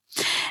people?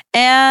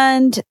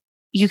 And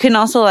you can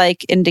also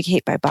like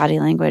indicate by body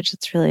language.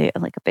 It's really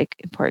like a big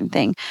important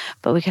thing,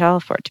 but we could all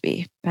afford to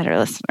be better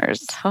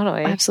listeners.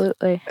 Totally.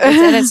 Absolutely.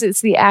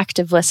 It's the act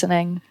of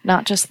listening,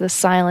 not just the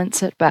silent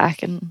sit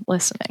back and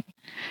listening.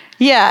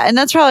 Yeah. And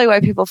that's probably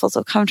why people feel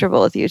so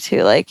comfortable with you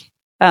too. Like,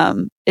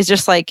 it's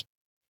just like,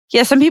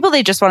 yeah, some people,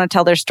 they just want to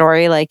tell their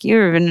story. Like you've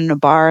ever been in a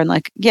bar and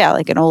like, yeah,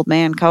 like an old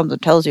man comes and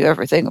tells you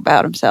everything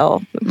about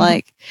himself.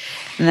 Like,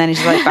 and then he's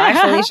just like, bye,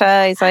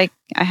 Felicia. He's like,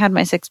 I had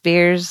my 6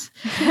 beers.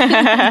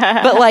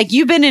 But like,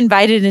 you've been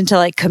invited into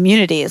like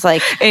communities.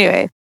 Like,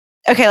 anyway,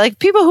 okay. Like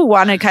people who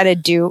want to kind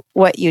of do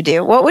what you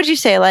do, what would you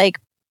say? Like,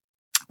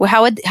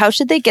 how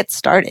should they get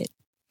started?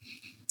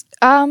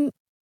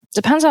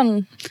 Depends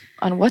on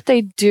what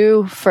they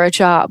do for a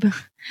job.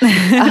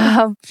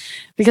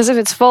 Because if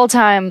it's full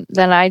time,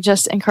 then I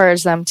just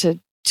encourage them to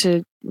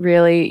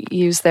really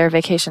use their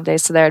vacation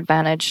days to their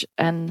advantage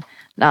and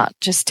not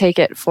just take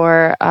it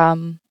for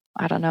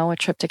I don't know, a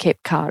trip to Cape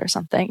Cod or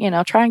something.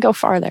 Try and go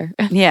farther.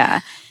 Yeah.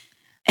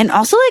 And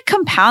also like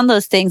compound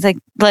those things.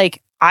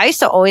 Like I used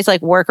to always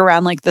like work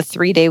around like the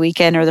 3-day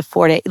weekend or the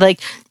 4-day,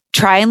 like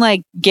try and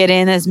like get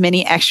in as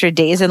many extra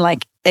days and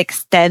like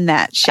extend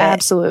that shit.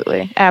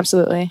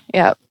 Absolutely.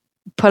 Yeah.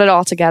 Put it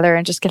all together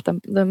and just get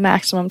the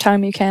maximum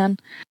time you can.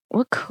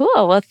 Well,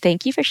 cool. Well,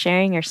 thank you for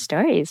sharing your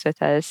stories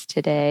with us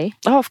today.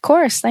 Oh, of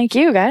course. Thank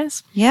you,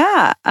 guys.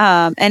 Yeah.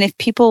 And if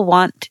people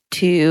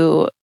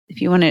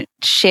if you want to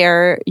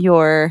share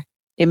your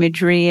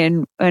imagery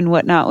and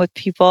whatnot with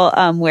people,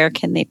 where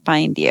can they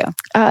find you?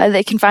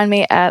 They can find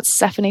me at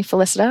Stephanie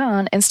Felicita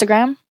on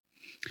Instagram.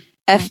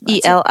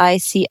 Felicita.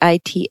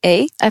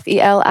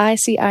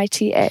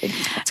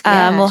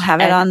 Felicita. We'll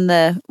have it on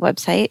the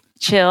website.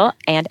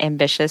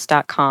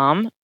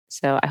 chillandambitious.com.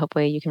 So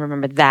hopefully you can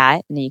remember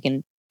that, and then you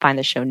can find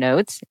the show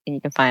notes, and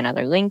you can find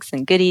other links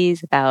and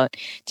goodies about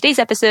today's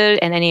episode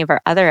and any of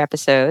our other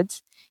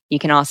episodes. You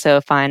can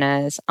also find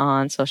us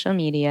on social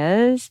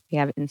medias. We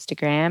have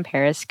Instagram,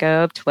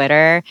 Periscope,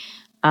 Twitter,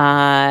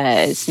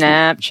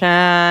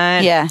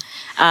 Snapchat. Yeah.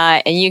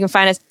 And you can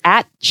find us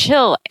at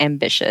Chill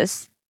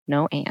Ambitious.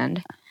 No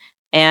and.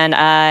 And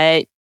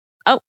and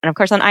of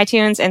course on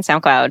iTunes and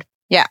SoundCloud.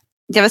 Yeah.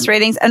 Give us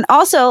ratings. And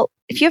also,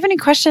 if you have any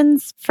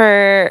questions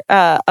for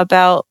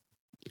about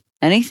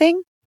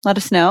anything, let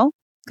us know.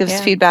 Give us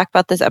feedback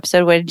about this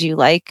episode. What did you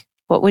like?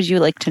 What would you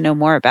like to know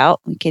more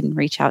about? We can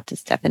reach out to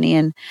Stephanie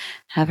and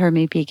have her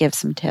maybe give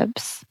some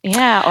tips.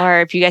 Yeah.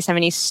 Or if you guys have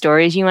any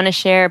stories you want to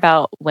share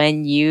about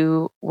when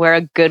you were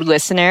a good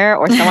listener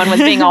or someone was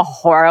being a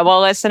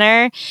horrible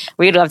listener,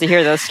 we'd love to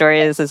hear those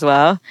stories as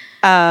well.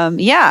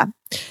 Yeah.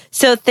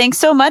 So thanks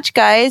so much,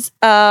 guys.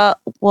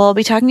 We'll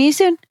be talking to you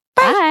soon.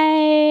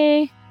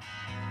 Bye.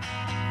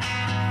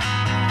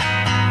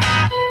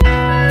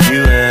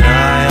 You and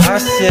I are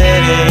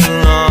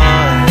sitting on